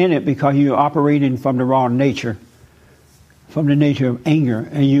operating in it because you're operating from the wrong nature, from the nature of anger.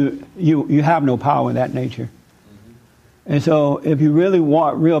 And you have no power in that nature. And so if you really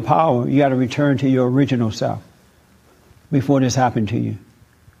want real power, you got to return to your original self before this happened to you.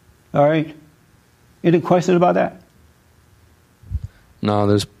 All right? Any questions about that? No,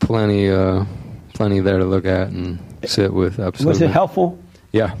 there's plenty there to look at and sit with. Absolutely. Was it helpful?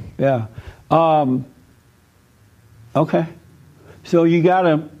 Yeah. Yeah. Okay. So you got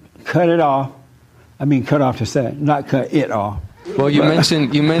to cut it off. I mean, cut off the set, not cut it off. Well, you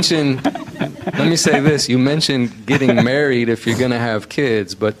mentioned, let me say this. You mentioned getting married if you're going to have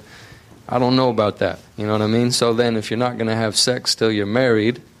kids, but I don't know about that. You know what I mean? So then if you're not going to have sex till you're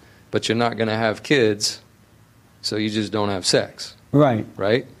married, but you're not going to have kids, so you just don't have sex. Right.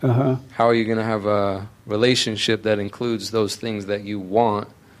 Right? Uh-huh. How are you going to have a relationship that includes those things that you want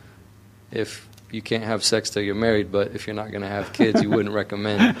if you can't have sex till you're married, but if you're not going to have kids, you wouldn't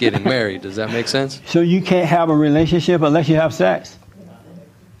recommend getting married? Does that make sense? So you can't have a relationship unless you have sex?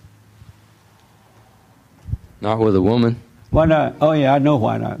 Not with a woman. Why not? Oh, yeah, I know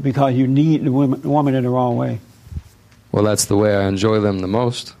why not. Because you need the woman in the wrong way. Well, that's the way I enjoy them the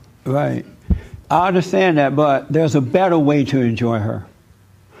most. Right. I understand that, but there's a better way to enjoy her.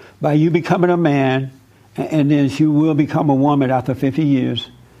 By you becoming a man, and then she will become a woman after 50 years,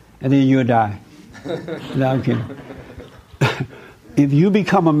 and then you'll die. No, I'm kidding. If you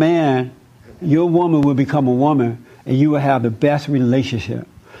become a man, your woman will become a woman, and you will have the best relationship.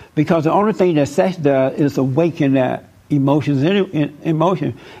 Because the only thing that sex does is awaken that emotion.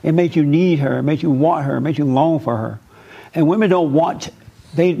 It makes you need her. It makes you want her. It makes you long for her. And women don't want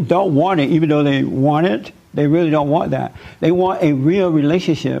it, even though they want it. They really don't want that. They want a real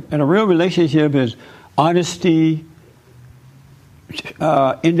relationship. And a real relationship is honesty,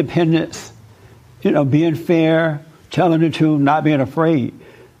 independence, being fair, telling the truth, not being afraid.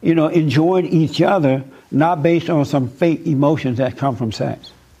 Enjoying each other, not based on some fake emotions that come from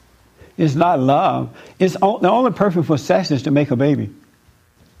sex. It's not love. The only purpose for sex is to make a baby.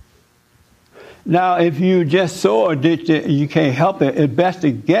 Now, if you just so addicted, you can't help it, it's best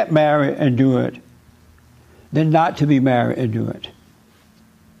to get married and do it than not to be married and do it.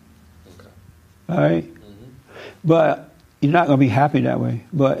 Okay. All right? Mm-hmm. But you're not going to be happy that way.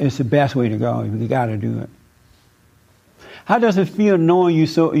 But it's the best way to go. You got to do it. How does it feel knowing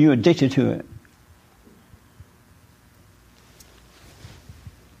you're addicted to it?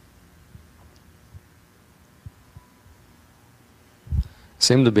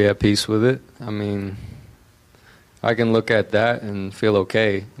 Seem to be at peace with it. I mean, I can look at that and feel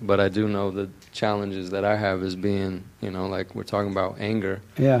okay, but I do know the challenges that I have is being, like we're talking about anger.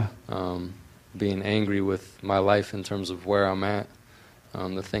 Yeah. Being angry with my life in terms of where I'm at,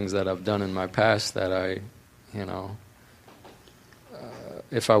 the things that I've done in my past that I,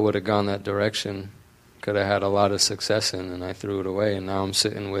 if I would have gone that direction, could have had a lot of success in, and I threw it away, and now I'm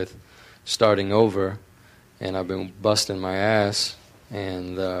sitting with starting over, and I've been busting my ass,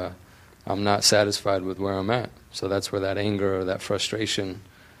 and I'm not satisfied with where I'm at. So that's where that anger or that frustration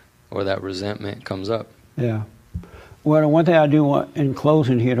or that resentment comes up. Yeah. Well, the one thing I do want, in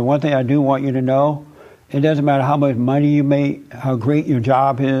closing here, the one thing I do want you to know, it doesn't matter how much money you make, how great your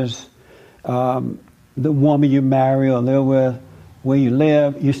job is, the woman you marry or live with, where you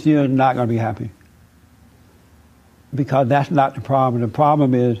live, you're still not going to be happy. Because that's not the problem. The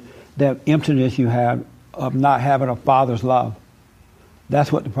problem is that emptiness you have of not having a father's love.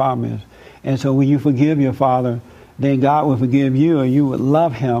 That's what the problem is. And so when you forgive your father, then God will forgive you and you would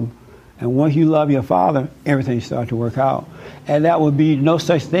love him. And once you love your father, everything starts to work out. And that would be no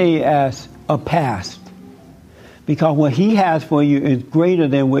such thing as a past. Because what he has for you is greater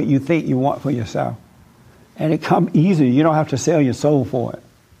than what you think you want for yourself. And it comes easy. You don't have to sell your soul for it.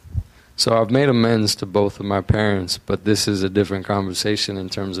 So I've made amends to both of my parents, but this is a different conversation in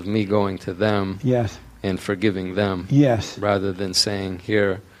terms of me going to them. Yes. And forgiving them. Yes. Rather than saying,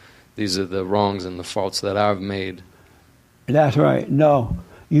 here, these are the wrongs and the faults that I've made. That's right. No.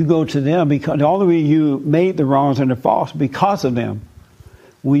 You go to them because the only reason you made the wrongs and the faults because of them.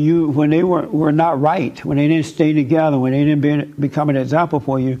 When they were not right, when they didn't stay together, when they didn't become an example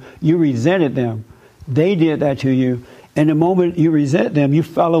for you, you resented them. They did that to you. And the moment you resent them, you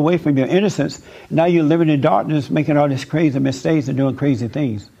fell away from your innocence. Now you're living in darkness, making all these crazy mistakes and doing crazy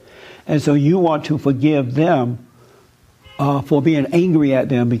things. And so you want to forgive them for being angry at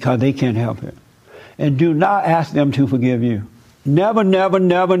them because they can't help it. And do not ask them to forgive you. Never, never,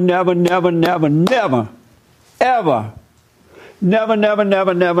 never, never, never, never, never, ever. Never, never,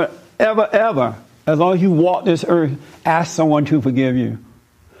 never, never, ever, ever. As long as you walk this earth, ask someone to forgive you.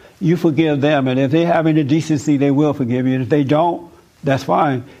 You forgive them, and if they have any decency, they will forgive you. And if they don't, that's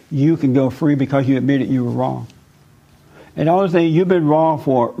fine. You can go free because you admitted you were wrong. And the only thing, you've been wrong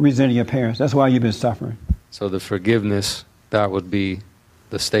for resenting your parents. That's why you've been suffering. So the forgiveness, that would be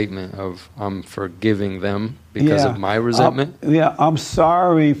the statement of I'm forgiving them because of my resentment? I'm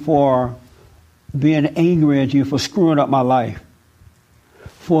sorry for being angry at you, for screwing up my life,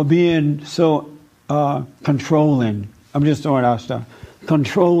 for being so controlling. I'm just throwing out stuff.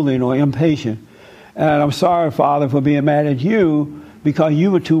 Controlling or impatient. And I'm sorry, Father, for being mad at you because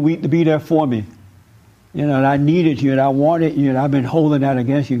you were too weak to be there for me. You know, and I needed you and I wanted you and I've been holding that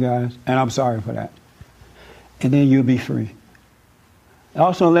against you guys, and I'm sorry for that. And then you'll be free.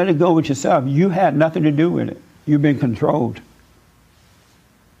 Also, let it go with yourself. You had nothing to do with it. You've been controlled.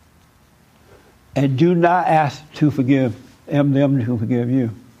 And do not ask to forgive them to forgive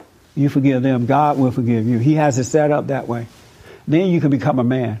you. You forgive them, God will forgive you. He has it set up that way. Then you can become a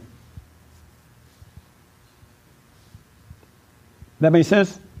man. That make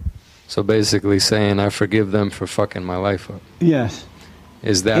sense? So basically saying I forgive them for fucking my life up. Yes.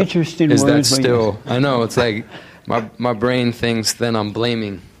 Is that interesting? Is words, that still? I know it's like my brain thinks then I'm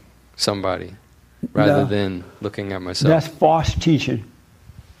blaming somebody rather than looking at myself. That's false teaching.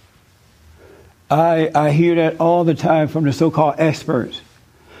 I hear that all the time from the so-called experts.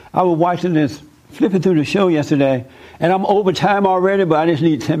 I was watching this, flipping through the show yesterday, and I'm over time already, but I just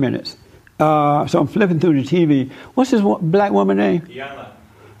need 10 minutes. So I'm flipping through the TV. What's this black woman name? Iyanla.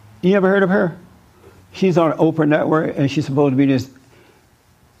 You ever heard of her? She's on Oprah Network, and she's supposed to be this.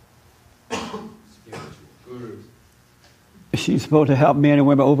 She's supposed to help men and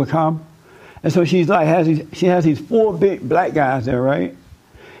women overcome. And so she's like, she has these 4 big black guys there, right?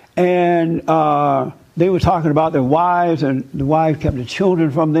 And they were talking about their wives, and the wives kept the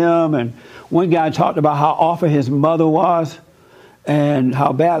children from them. And one guy talked about how awful his mother was and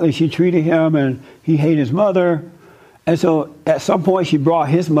how badly she treated him, and he hated his mother. And so at some point she brought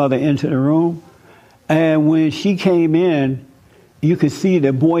his mother into the room. And when she came in, you could see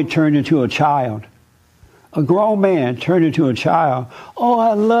the boy turned into a child. A grown man turned into a child. Oh,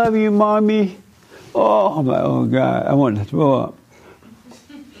 I love you, Mommy. Oh, I'm like, oh, God, I wanted to throw up.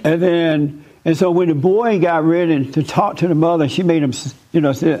 And so when the boy got ready to talk to the mother, she made him,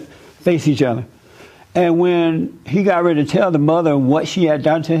 sit, face each other. And when he got ready to tell the mother what she had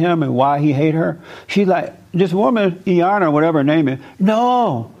done to him and why he hated her, she's like, this woman, Iyanla, or whatever her name is,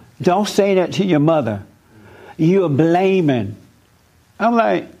 no, don't say that to your mother. You're blaming. I'm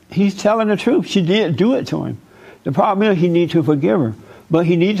like, he's telling the truth. She did do it to him. The problem is he needs to forgive her. But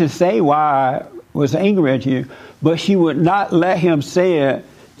he needs to say why I was angry at you. But she would not let him say it,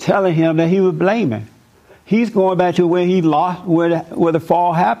 telling him that he was blaming. He's going back to where he lost, where the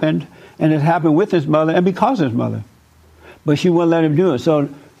fall happened, and it happened with his mother and because of his mother. But she wouldn't let him do it. So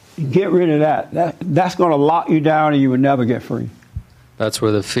get rid of that. That's going to lock you down and you would never get free. That's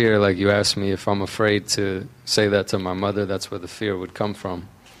where the fear, like you asked me if I'm afraid to say that to my mother, that's where the fear would come from.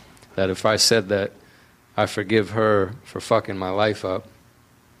 That if I said that I forgive her for fucking my life up,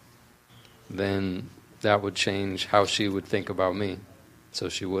 then that would change how she would think about me. So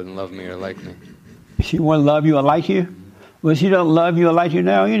she wouldn't love me or like me. She wouldn't love you or like you? Well, she don't love you or like you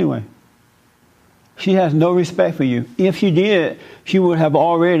now anyway. She has no respect for you. If she did, she would have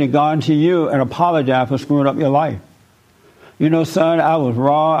already gone to you and apologized for screwing up your life. You know, son, I was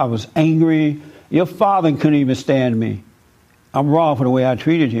wrong. I was angry. Your father couldn't even stand me. I'm wrong for the way I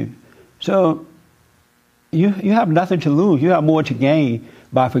treated you. So you have nothing to lose. You have more to gain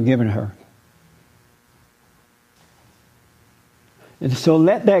by forgiving her. And so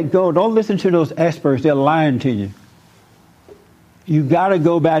let that go. Don't listen to those experts. They're lying to you. You got to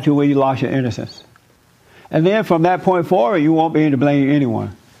go back to where you lost your innocence. And then from that point forward, you won't be able to blame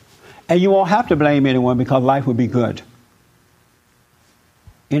anyone. And you won't have to blame anyone because life will be good.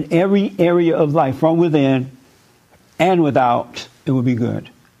 In every area of life, from within and without, it will be good.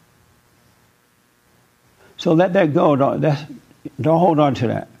 So let that go. Don't hold on to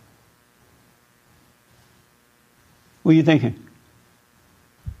that. What are you thinking?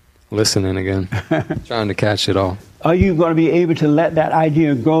 Listening again. Trying to catch it all. Are you going to be able to let that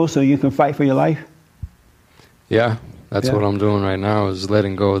idea go so you can fight for your life? Yeah, that's what I'm doing right now, is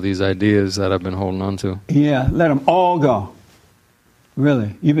letting go of these ideas that I've been holding on to. Yeah, let them all go.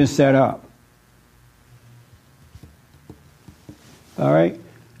 Really, you've been set up. All right?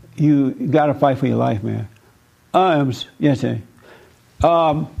 You got to fight for your life, man. Yes, sir.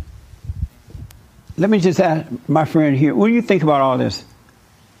 let me just ask my friend here, what do you think about all this?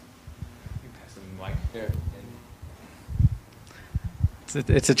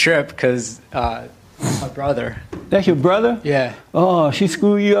 It's a trip because my brother. That's your brother? Yeah. Oh, she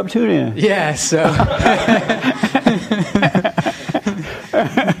screwed you up too then. Yeah, so.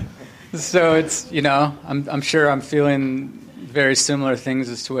 So it's, I'm sure I'm feeling very similar things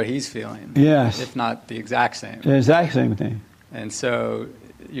as to what he's feeling. Yes. If not the exact same. The exact same thing. And so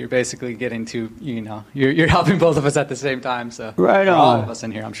you're basically getting to, you're helping both of us at the same time. So right on. All of us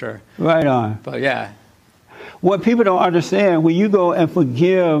in here, I'm sure. Right on. But yeah. What people don't understand, when you go and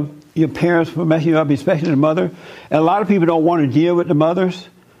forgive your parents for messing you up, especially the mother, and a lot of people don't want to deal with the mothers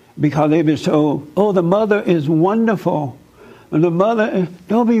because they've been told, oh, the mother is wonderful. The mother,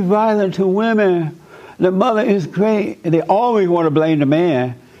 don't be violent to women. The mother is great. And they always want to blame the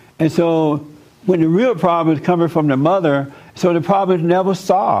man. And so when the real problem is coming from the mother, so the problem is never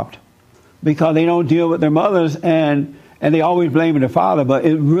solved because they don't deal with their mothers and they always blame the father, but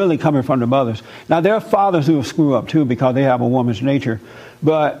it's really coming from the mothers. Now, there are fathers who will screw up, too, because they have a woman's nature.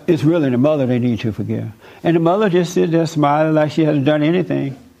 But it's really the mother they need to forgive. And the mother just sits there smiling like she hasn't done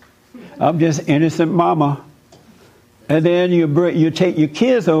anything. I'm just innocent mama. And then you take your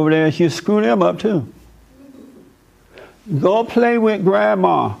kids over there and you screw them up, too. Go play with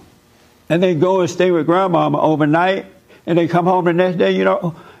grandma. And then go and stay with grandmama overnight. And they come home the next day, you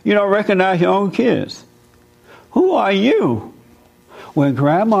don't recognize your own kids. Who are you? Well,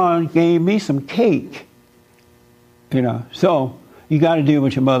 grandma gave me some cake. So you got to deal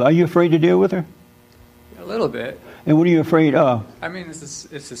with your mother. Are you afraid to deal with her? A little bit. And what are you afraid of? I mean, it's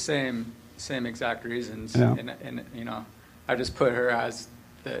the same exact reasons. Yeah. And I just put her as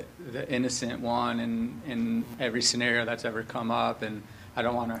the innocent one in every scenario that's ever come up, and I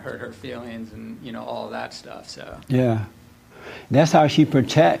don't want to hurt her feelings and all of that stuff. So yeah, that's how she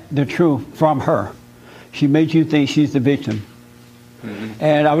protect the truth from her. She made you think she's the victim. Mm-hmm.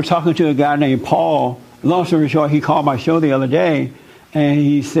 And I was talking to a guy named Paul. Long story short, he called my show the other day, and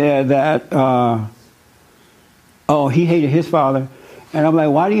he said that, he hated his father. And I'm like,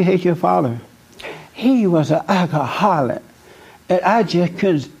 why do you hate your father? He was an alcoholic, and I just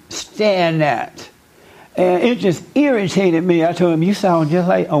couldn't stand that. And it just irritated me. I told him, you sound just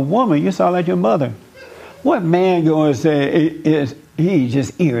like a woman. You sound like your mother. What man going to say he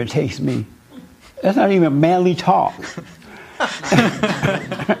just irritates me? That's not even manly talk.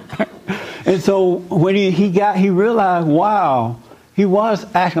 And so when he realized, wow, he was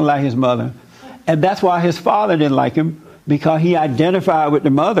acting like his mother. And that's why his father didn't like him, because he identified with the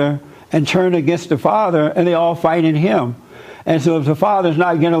mother and turned against the father, and they all fighting him. And so if the father's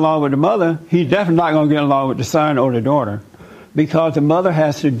not getting along with the mother, he's definitely not going to get along with the son or the daughter, because the mother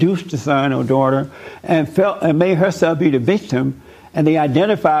has seduced the son or daughter and made herself be the victim. And they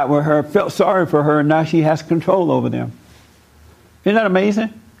identified with her, felt sorry for her, and now she has control over them. Isn't that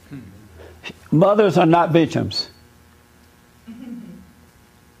amazing? Mothers are not victims.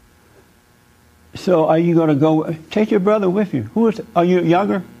 So are you going to go, take your brother with you? Are you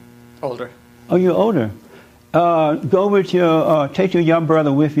younger? Older. Oh, you're older. Go with take your young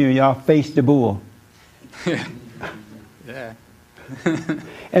brother with you, y'all face the bull. Yeah.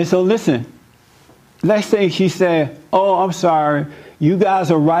 And so listen. Let's say she said, oh, I'm sorry. You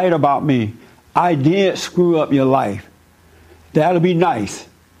guys are right about me. I did screw up your life. That'll be nice.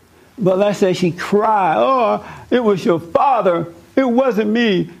 But let's say she cried, oh, it was your father. It wasn't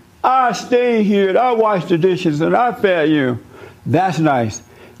me. I stayed here. I washed the dishes and I fed you. That's nice.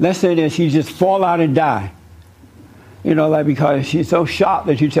 Let's say that she just fall out and die. Because she's so shocked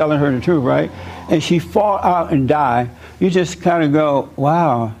that you're telling her the truth, right? And she fall out and die. You just kind of go,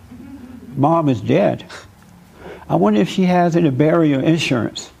 wow. Mom is dead. I wonder if she has any burial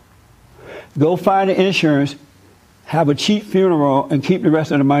insurance. Go find the insurance, have a cheap funeral, and keep the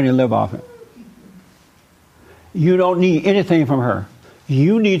rest of the money and live off it. You don't need anything from her.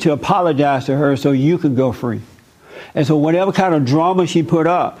 You need to apologize to her so you can go free. And so whatever kind of drama she put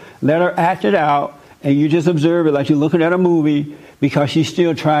up, let her act it out, and you just observe it like you're looking at a movie, because she's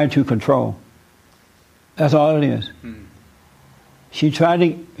still trying to control. That's all it is. She's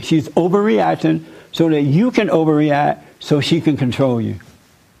overreacting so that you can overreact so she can control you.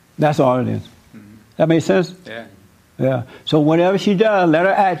 That's all it is. That makes sense? Yeah. Yeah. So whatever she does, let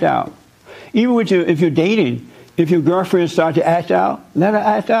her act out. Even if you're dating, if your girlfriend starts to act out, let her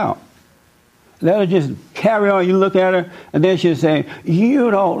act out. Let her just carry on. You look at her, and then she'll say,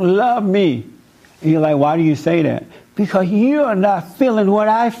 you don't love me. And you're like, why do you say that? Because you're not feeling what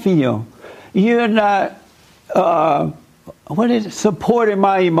I feel. You're not... supporting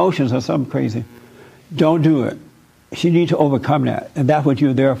my emotions or something crazy. Don't do it. She needs to overcome that. And that's what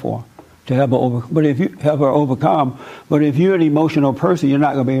you're there for. to help her but if you help her overcome. But if you're an emotional person, you're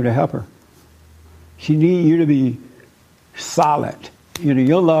not going to be able to help her. She needs you to be solid. You know,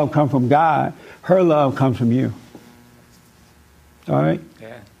 your love comes from God. Her love comes from you. All right?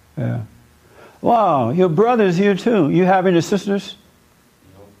 Yeah. Yeah. Wow, your brother's here too. You have any sisters?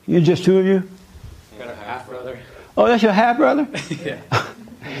 Nope. You're just two of you? Got a half brother. Oh, that's your half brother? Yeah.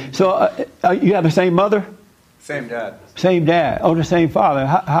 So you have the same mother? Same dad. Same dad. Oh, the same father.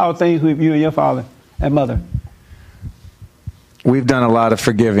 How are things with you and your father and mother? We've done a lot of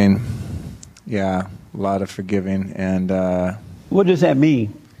forgiving. Yeah, a lot of forgiving. And what does that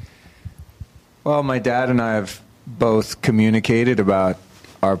mean? Well, my dad and I have both communicated about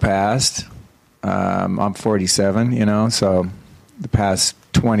our past. I'm 47, you know, so the past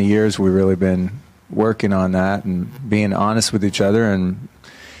 20 years we've really been working on that and being honest with each other and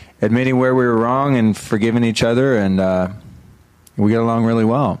admitting where we were wrong and forgiving each other, and we get along really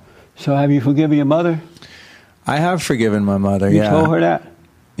well. So have you forgiven your mother? I have forgiven my mother, You yeah. told her that?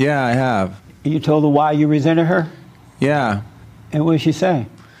 Yeah, I have. You told her why you resented her? Yeah. And what did she say?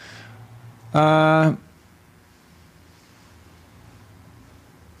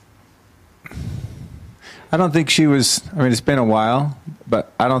 I don't think she was, I mean, it's been a while,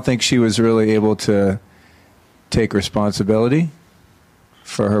 but I don't think she was really able to take responsibility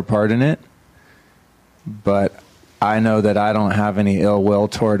for her part in it. But I know that I don't have any ill will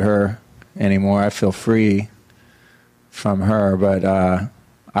toward her anymore. I feel free from her, but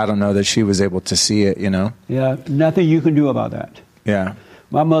I don't know that she was able to see it, you know? Yeah, nothing you can do about that. Yeah.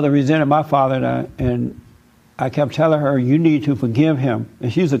 My mother resented my father, and I kept telling her, you need to forgive him.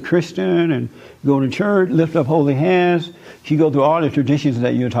 And she's a Christian and go to church, lift up holy hands. She go through all the traditions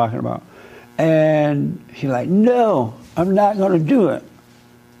that you're talking about. And she's like, no, I'm not going to do it.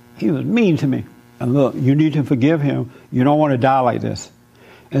 He was mean to me. And look, you need to forgive him. You don't want to die like this.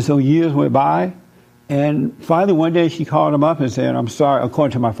 And so years went by, and finally one day she called him up and said, I'm sorry,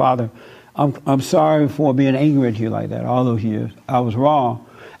 according to my father, I'm sorry for being angry at you like that all those years. I was wrong.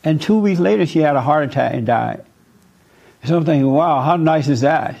 And 2 weeks later, she had a heart attack and died. So I'm thinking, wow, how nice is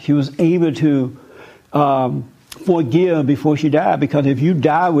that? She was able to forgive before she died, because if you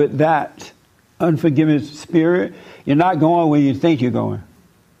die with that unforgiving spirit, you're not going where you think you're going.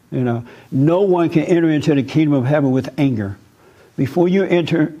 You know, no one can enter into the kingdom of heaven with anger. Before you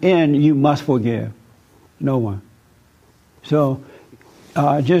enter in, you must forgive. No one. So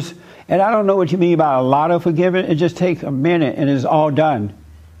and I don't know what you mean by a lot of forgiving. It just takes a minute and it's all done.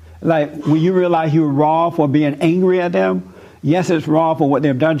 Like when you realize you're wrong for being angry at them, yes, it's wrong for what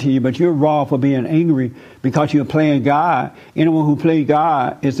they've done to you, but you're wrong for being angry because you're playing God. Anyone who plays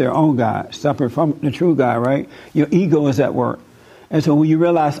God is their own God, separate from the true God, right? Your ego is at work. And so when you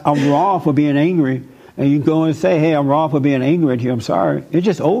realize I'm wrong for being angry, and you go and say, hey, I'm wrong for being angry at you, I'm sorry, it's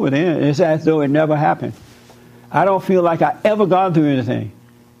just over there. It's as though it never happened. I don't feel like I ever gone through anything.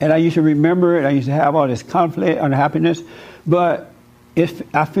 And I used to remember it. I used to have all this conflict, unhappiness. But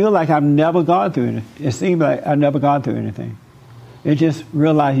I feel like I've never gone through it. It seems like I've never gone through anything. It just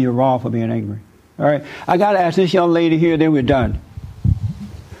realize you're wrong for being angry. All right. I got to ask this young lady here, then we're done.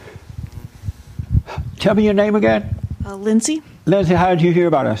 Tell me your name again. Lindsay. Lindsay, how did you hear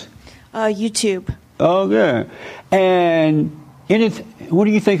about us? YouTube. Oh, good. And what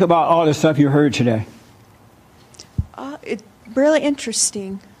do you think about all the stuff you heard today? It's really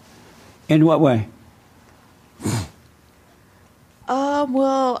interesting. In what way?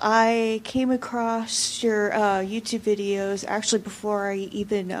 Well, I came across your YouTube videos actually before I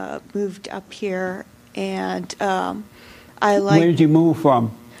even moved up here, and I like. Where did you move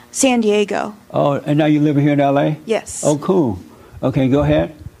from? San Diego. Oh, and now you live here in LA? Yes. Oh, cool. Okay, go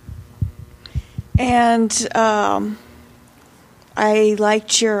ahead. And I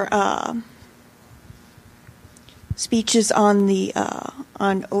liked your speeches on the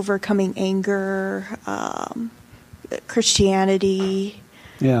on overcoming anger, Christianity.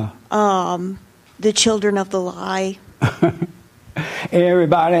 Yeah. The children of the lie.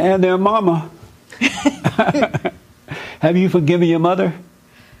 Everybody and their mama. Have you forgiven your mother?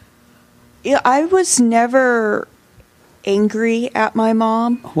 Yeah, I was never angry at my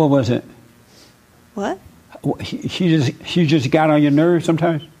mom. What was it? What? She just got on your nerves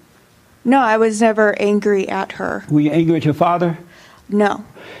sometimes? No, I was never angry at her. Were you angry at your father? No.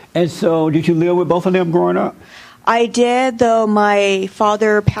 And so did you live with both of them growing up? I did, though my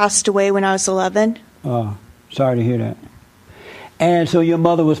father passed away when I was 11. Oh, sorry to hear that. And so your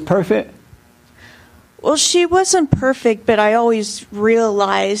mother was perfect? Well, she wasn't perfect, but I always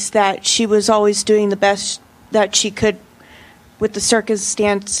realized that she was always doing the best that she could with the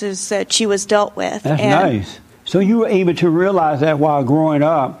circumstances that she was dealt with. That's nice. So you were able to realize that while growing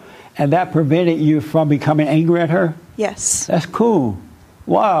up, and that prevented you from becoming angry at her? Yes. That's cool.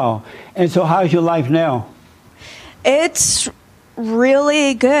 Wow. And so how's your life now? It's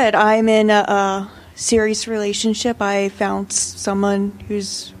really good. I'm in a serious relationship. I found someone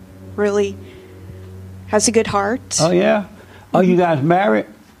who's really has a good heart. Oh, yeah? Are you guys married?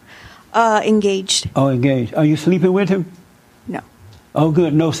 Engaged. Oh, engaged. Are you sleeping with him? No. Oh,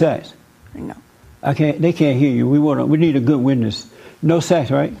 good. No sex? No. They can't hear you. We need a good witness. No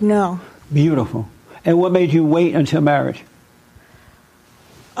sex, right? No. Beautiful. And what made you wait until marriage?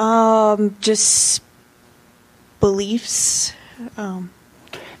 Just beliefs. And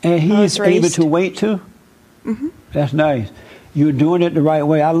he's able to wait too? Mm-hmm. That's nice. You're doing it the right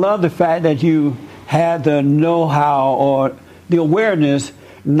way. I love the fact that you had the know-how or the awareness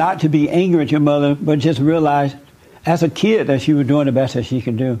not to be angry at your mother, but just realize as a kid that she was doing the best that she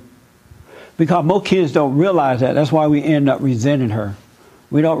can do. Because most kids don't realize that. That's why we end up resenting her.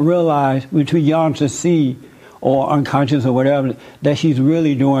 We don't realize, we're too young to see, or unconscious or whatever, that she's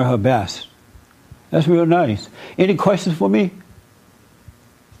really doing her best. That's real nice. Any questions for me?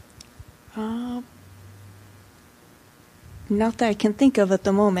 Not that I can think of at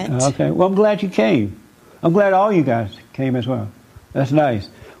the moment. Okay. Well, I'm glad you came. I'm glad all you guys came as well. That's nice.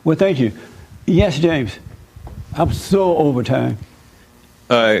 Well, thank you. Yes, James. I'm so over time.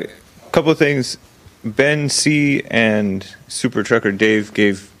 Couple of things. Ben C. and Super Trucker Dave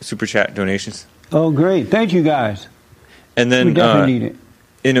gave Super Chat donations. Oh, great. Thank you, guys. And then we definitely need it.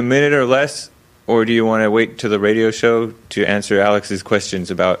 In a minute or less, or do you want to wait till the radio show to answer Alex's questions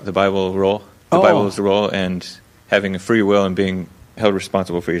about the Bible's role and having a free will and being held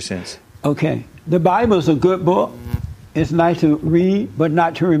responsible for your sins? Okay. The Bible is a good book. It's nice to read, but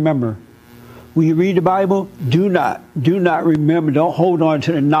not to remember. When you read the Bible, do not remember. Don't hold on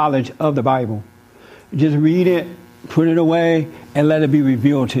to the knowledge of the Bible. Just read it, put it away, and let it be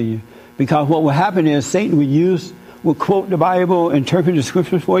revealed to you. Because what will happen is Satan will quote the Bible, interpret the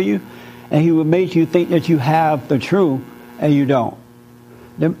scriptures for you, and he will make you think that you have the truth, and you don't.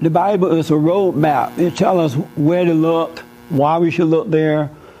 The Bible is a roadmap. It tells us where to look, why we should look there.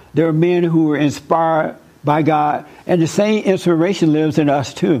 There are men who were inspired by God, and the same inspiration lives in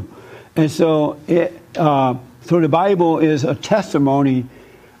us too. And so the Bible is a testimony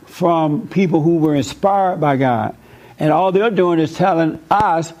from people who were inspired by God. And all they're doing is telling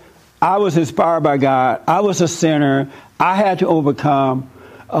us, I was inspired by God. I was a sinner. I had to overcome.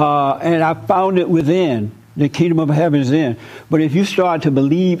 And I found it within. The kingdom of heaven is in. But if you start to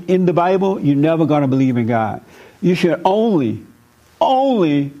believe in the Bible, you're never going to believe in God. You should only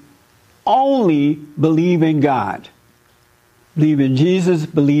believe in God. Believe in Jesus,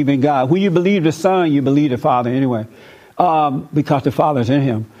 believe in God. When you believe the Son, you believe the Father anyway, because the Father's in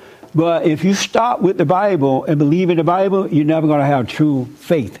him. But if you stop with the Bible and believe in the Bible, you're never going to have true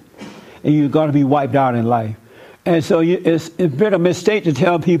faith. And you're going to be wiped out in life. And so it's been a mistake to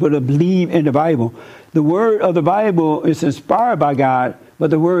tell people to believe in the Bible. The word of the Bible is inspired by God, but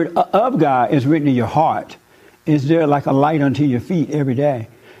the word of God is written in your heart. It's there like a light unto your feet every day.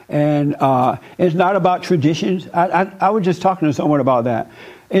 And it's not about traditions. I was just talking to someone about that.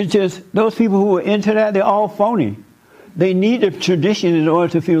 It's just those people who are into that, they're all phony. They need the tradition in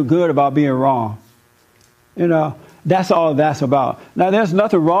order to feel good about being wrong. You know, that's all that's about. Now, there's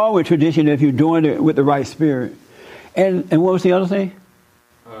nothing wrong with tradition if you're doing it with the right spirit. And what was the other thing?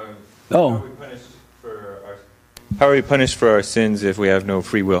 How are we punished for our sins if we have no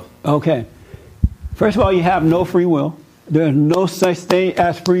free will? Okay. First of all, you have no free will. There's no such thing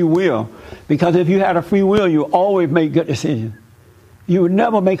as free will. Because if you had a free will, you always make good decisions. You would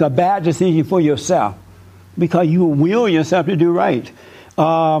never make a bad decision for yourself. Because you will yourself to do right.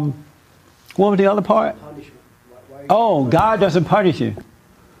 What was the other part? Oh, God doesn't punish you.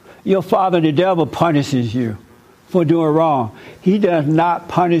 Your father, the devil, punishes you for doing wrong. He does not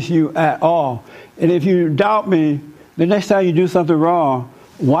punish you at all. And if you doubt me, the next time you do something wrong,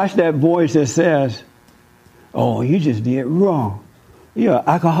 watch that voice that says, oh, you just did wrong. You're an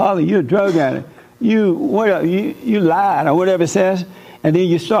alcoholic. You're a drug addict. You lied or whatever it says. And then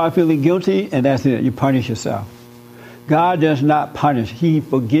you start feeling guilty, and that's it. You punish yourself. God does not punish. He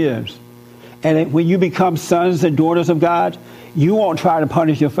forgives. And when you become sons and daughters of God, you won't try to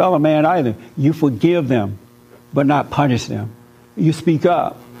punish your fellow man either. You forgive them, but not punish them. You speak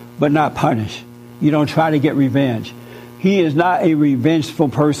up, but not punish. You don't try to get revenge. He is not a revengeful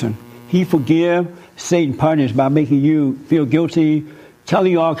person. He forgives, Satan punished by making you feel guilty,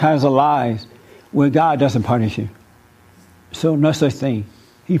 telling you all kinds of lies, where God doesn't punish you. So no such thing.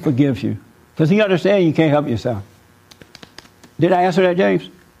 He forgives you. Because he understands you can't help yourself. Did I answer that, James?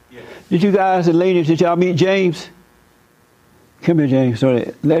 Yes. Did you guys and ladies, did y'all meet James? Come here, James.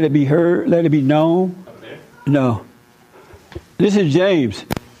 So let it be heard. Let it be known. No. This is James.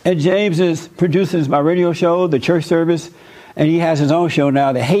 And James produces my radio show, The Church Service, and he has his own show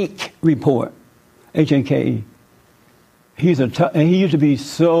now, The Hake Report, H-A-K-E. He used to be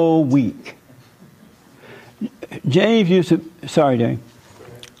so weak. Sorry, James.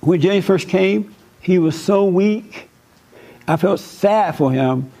 When James first came, he was so weak. I felt sad for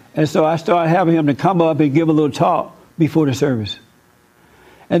him. And so I started having him to come up and give a little talk before the service.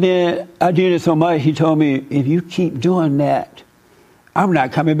 And then I did it so much, he told me, if you keep doing that, I'm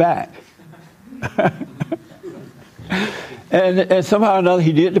not coming back. and somehow or another,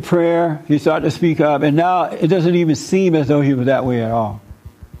 he did the prayer. He started to speak up. And now it doesn't even seem as though he was that way at all.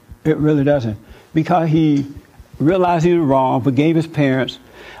 It really doesn't. Because he realized he was wrong, forgave his parents.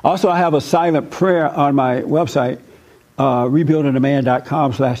 Also, I have a silent prayer on my website,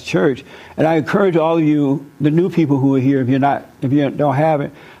 rebuildingtheman.com/church. And I encourage all of you, the new people who are here, if you don't have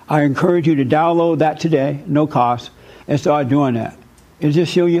it, I encourage you to download that today, no cost, and start doing that. It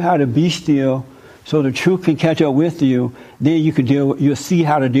just shows you how to be still so the truth can catch up with you. Then you'll see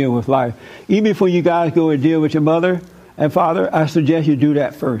how to deal with life. Even before you guys go and deal with your mother and father, I suggest you do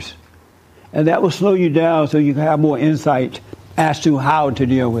that first. And that will slow you down so you can have more insight as to how to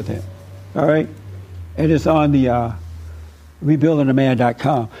deal with it. All right? And it's on the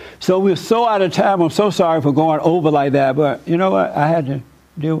rebuildingtheman.com. So we're so out of time. I'm so sorry for going over like that. But you know what? I had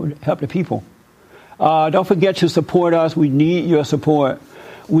to help the people. Don't forget to support us. We need your support.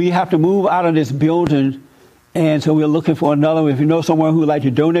 We have to move out of this building, and so we're looking for another one. If you know someone who would like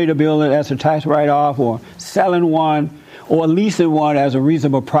to donate a building as a tax write-off, or selling one, or leasing one as a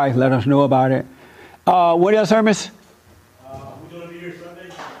reasonable price, let us know about it. What else, Hermes? We're going to be here Sunday.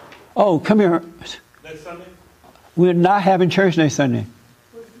 Oh, come here. Next Sunday? We're not having church next Sunday.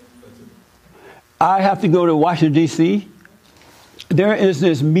 I have to go to Washington, D.C. There is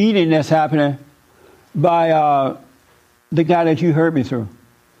this meeting that's happening by the guy that you heard me through.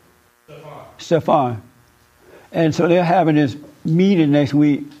 Stefan. And so they're having this meeting next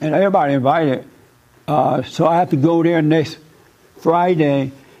week, and everybody invited. So I have to go there next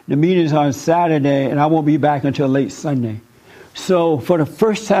Friday. The meeting's on Saturday, and I won't be back until late Sunday. So for the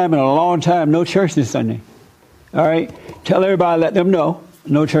first time in a long time, no church this Sunday. All right? Tell everybody, let them know,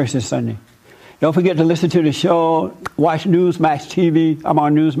 no church this Sunday. Don't forget to listen to the show. Watch Newsmax TV. I'm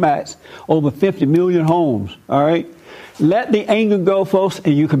on Newsmax. Over 50 million homes. All right? Let the anger go, folks,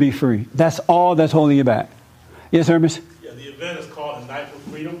 and you can be free. That's all that's holding you back. Yes, Hermes? Yeah, the event is called A Night for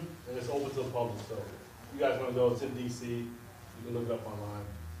Freedom, and it's open to the public. So if you guys want to go, it's in D.C. You can look it up online.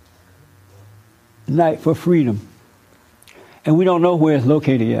 Night for Freedom. And we don't know where it's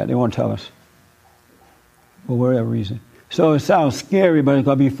located yet. They won't tell us. For whatever reason. So it sounds scary, but it's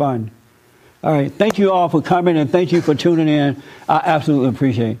going to be fun. All right. Thank you all for coming, and thank you for tuning in. I absolutely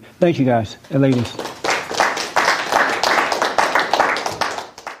appreciate it. Thank you, guys and ladies.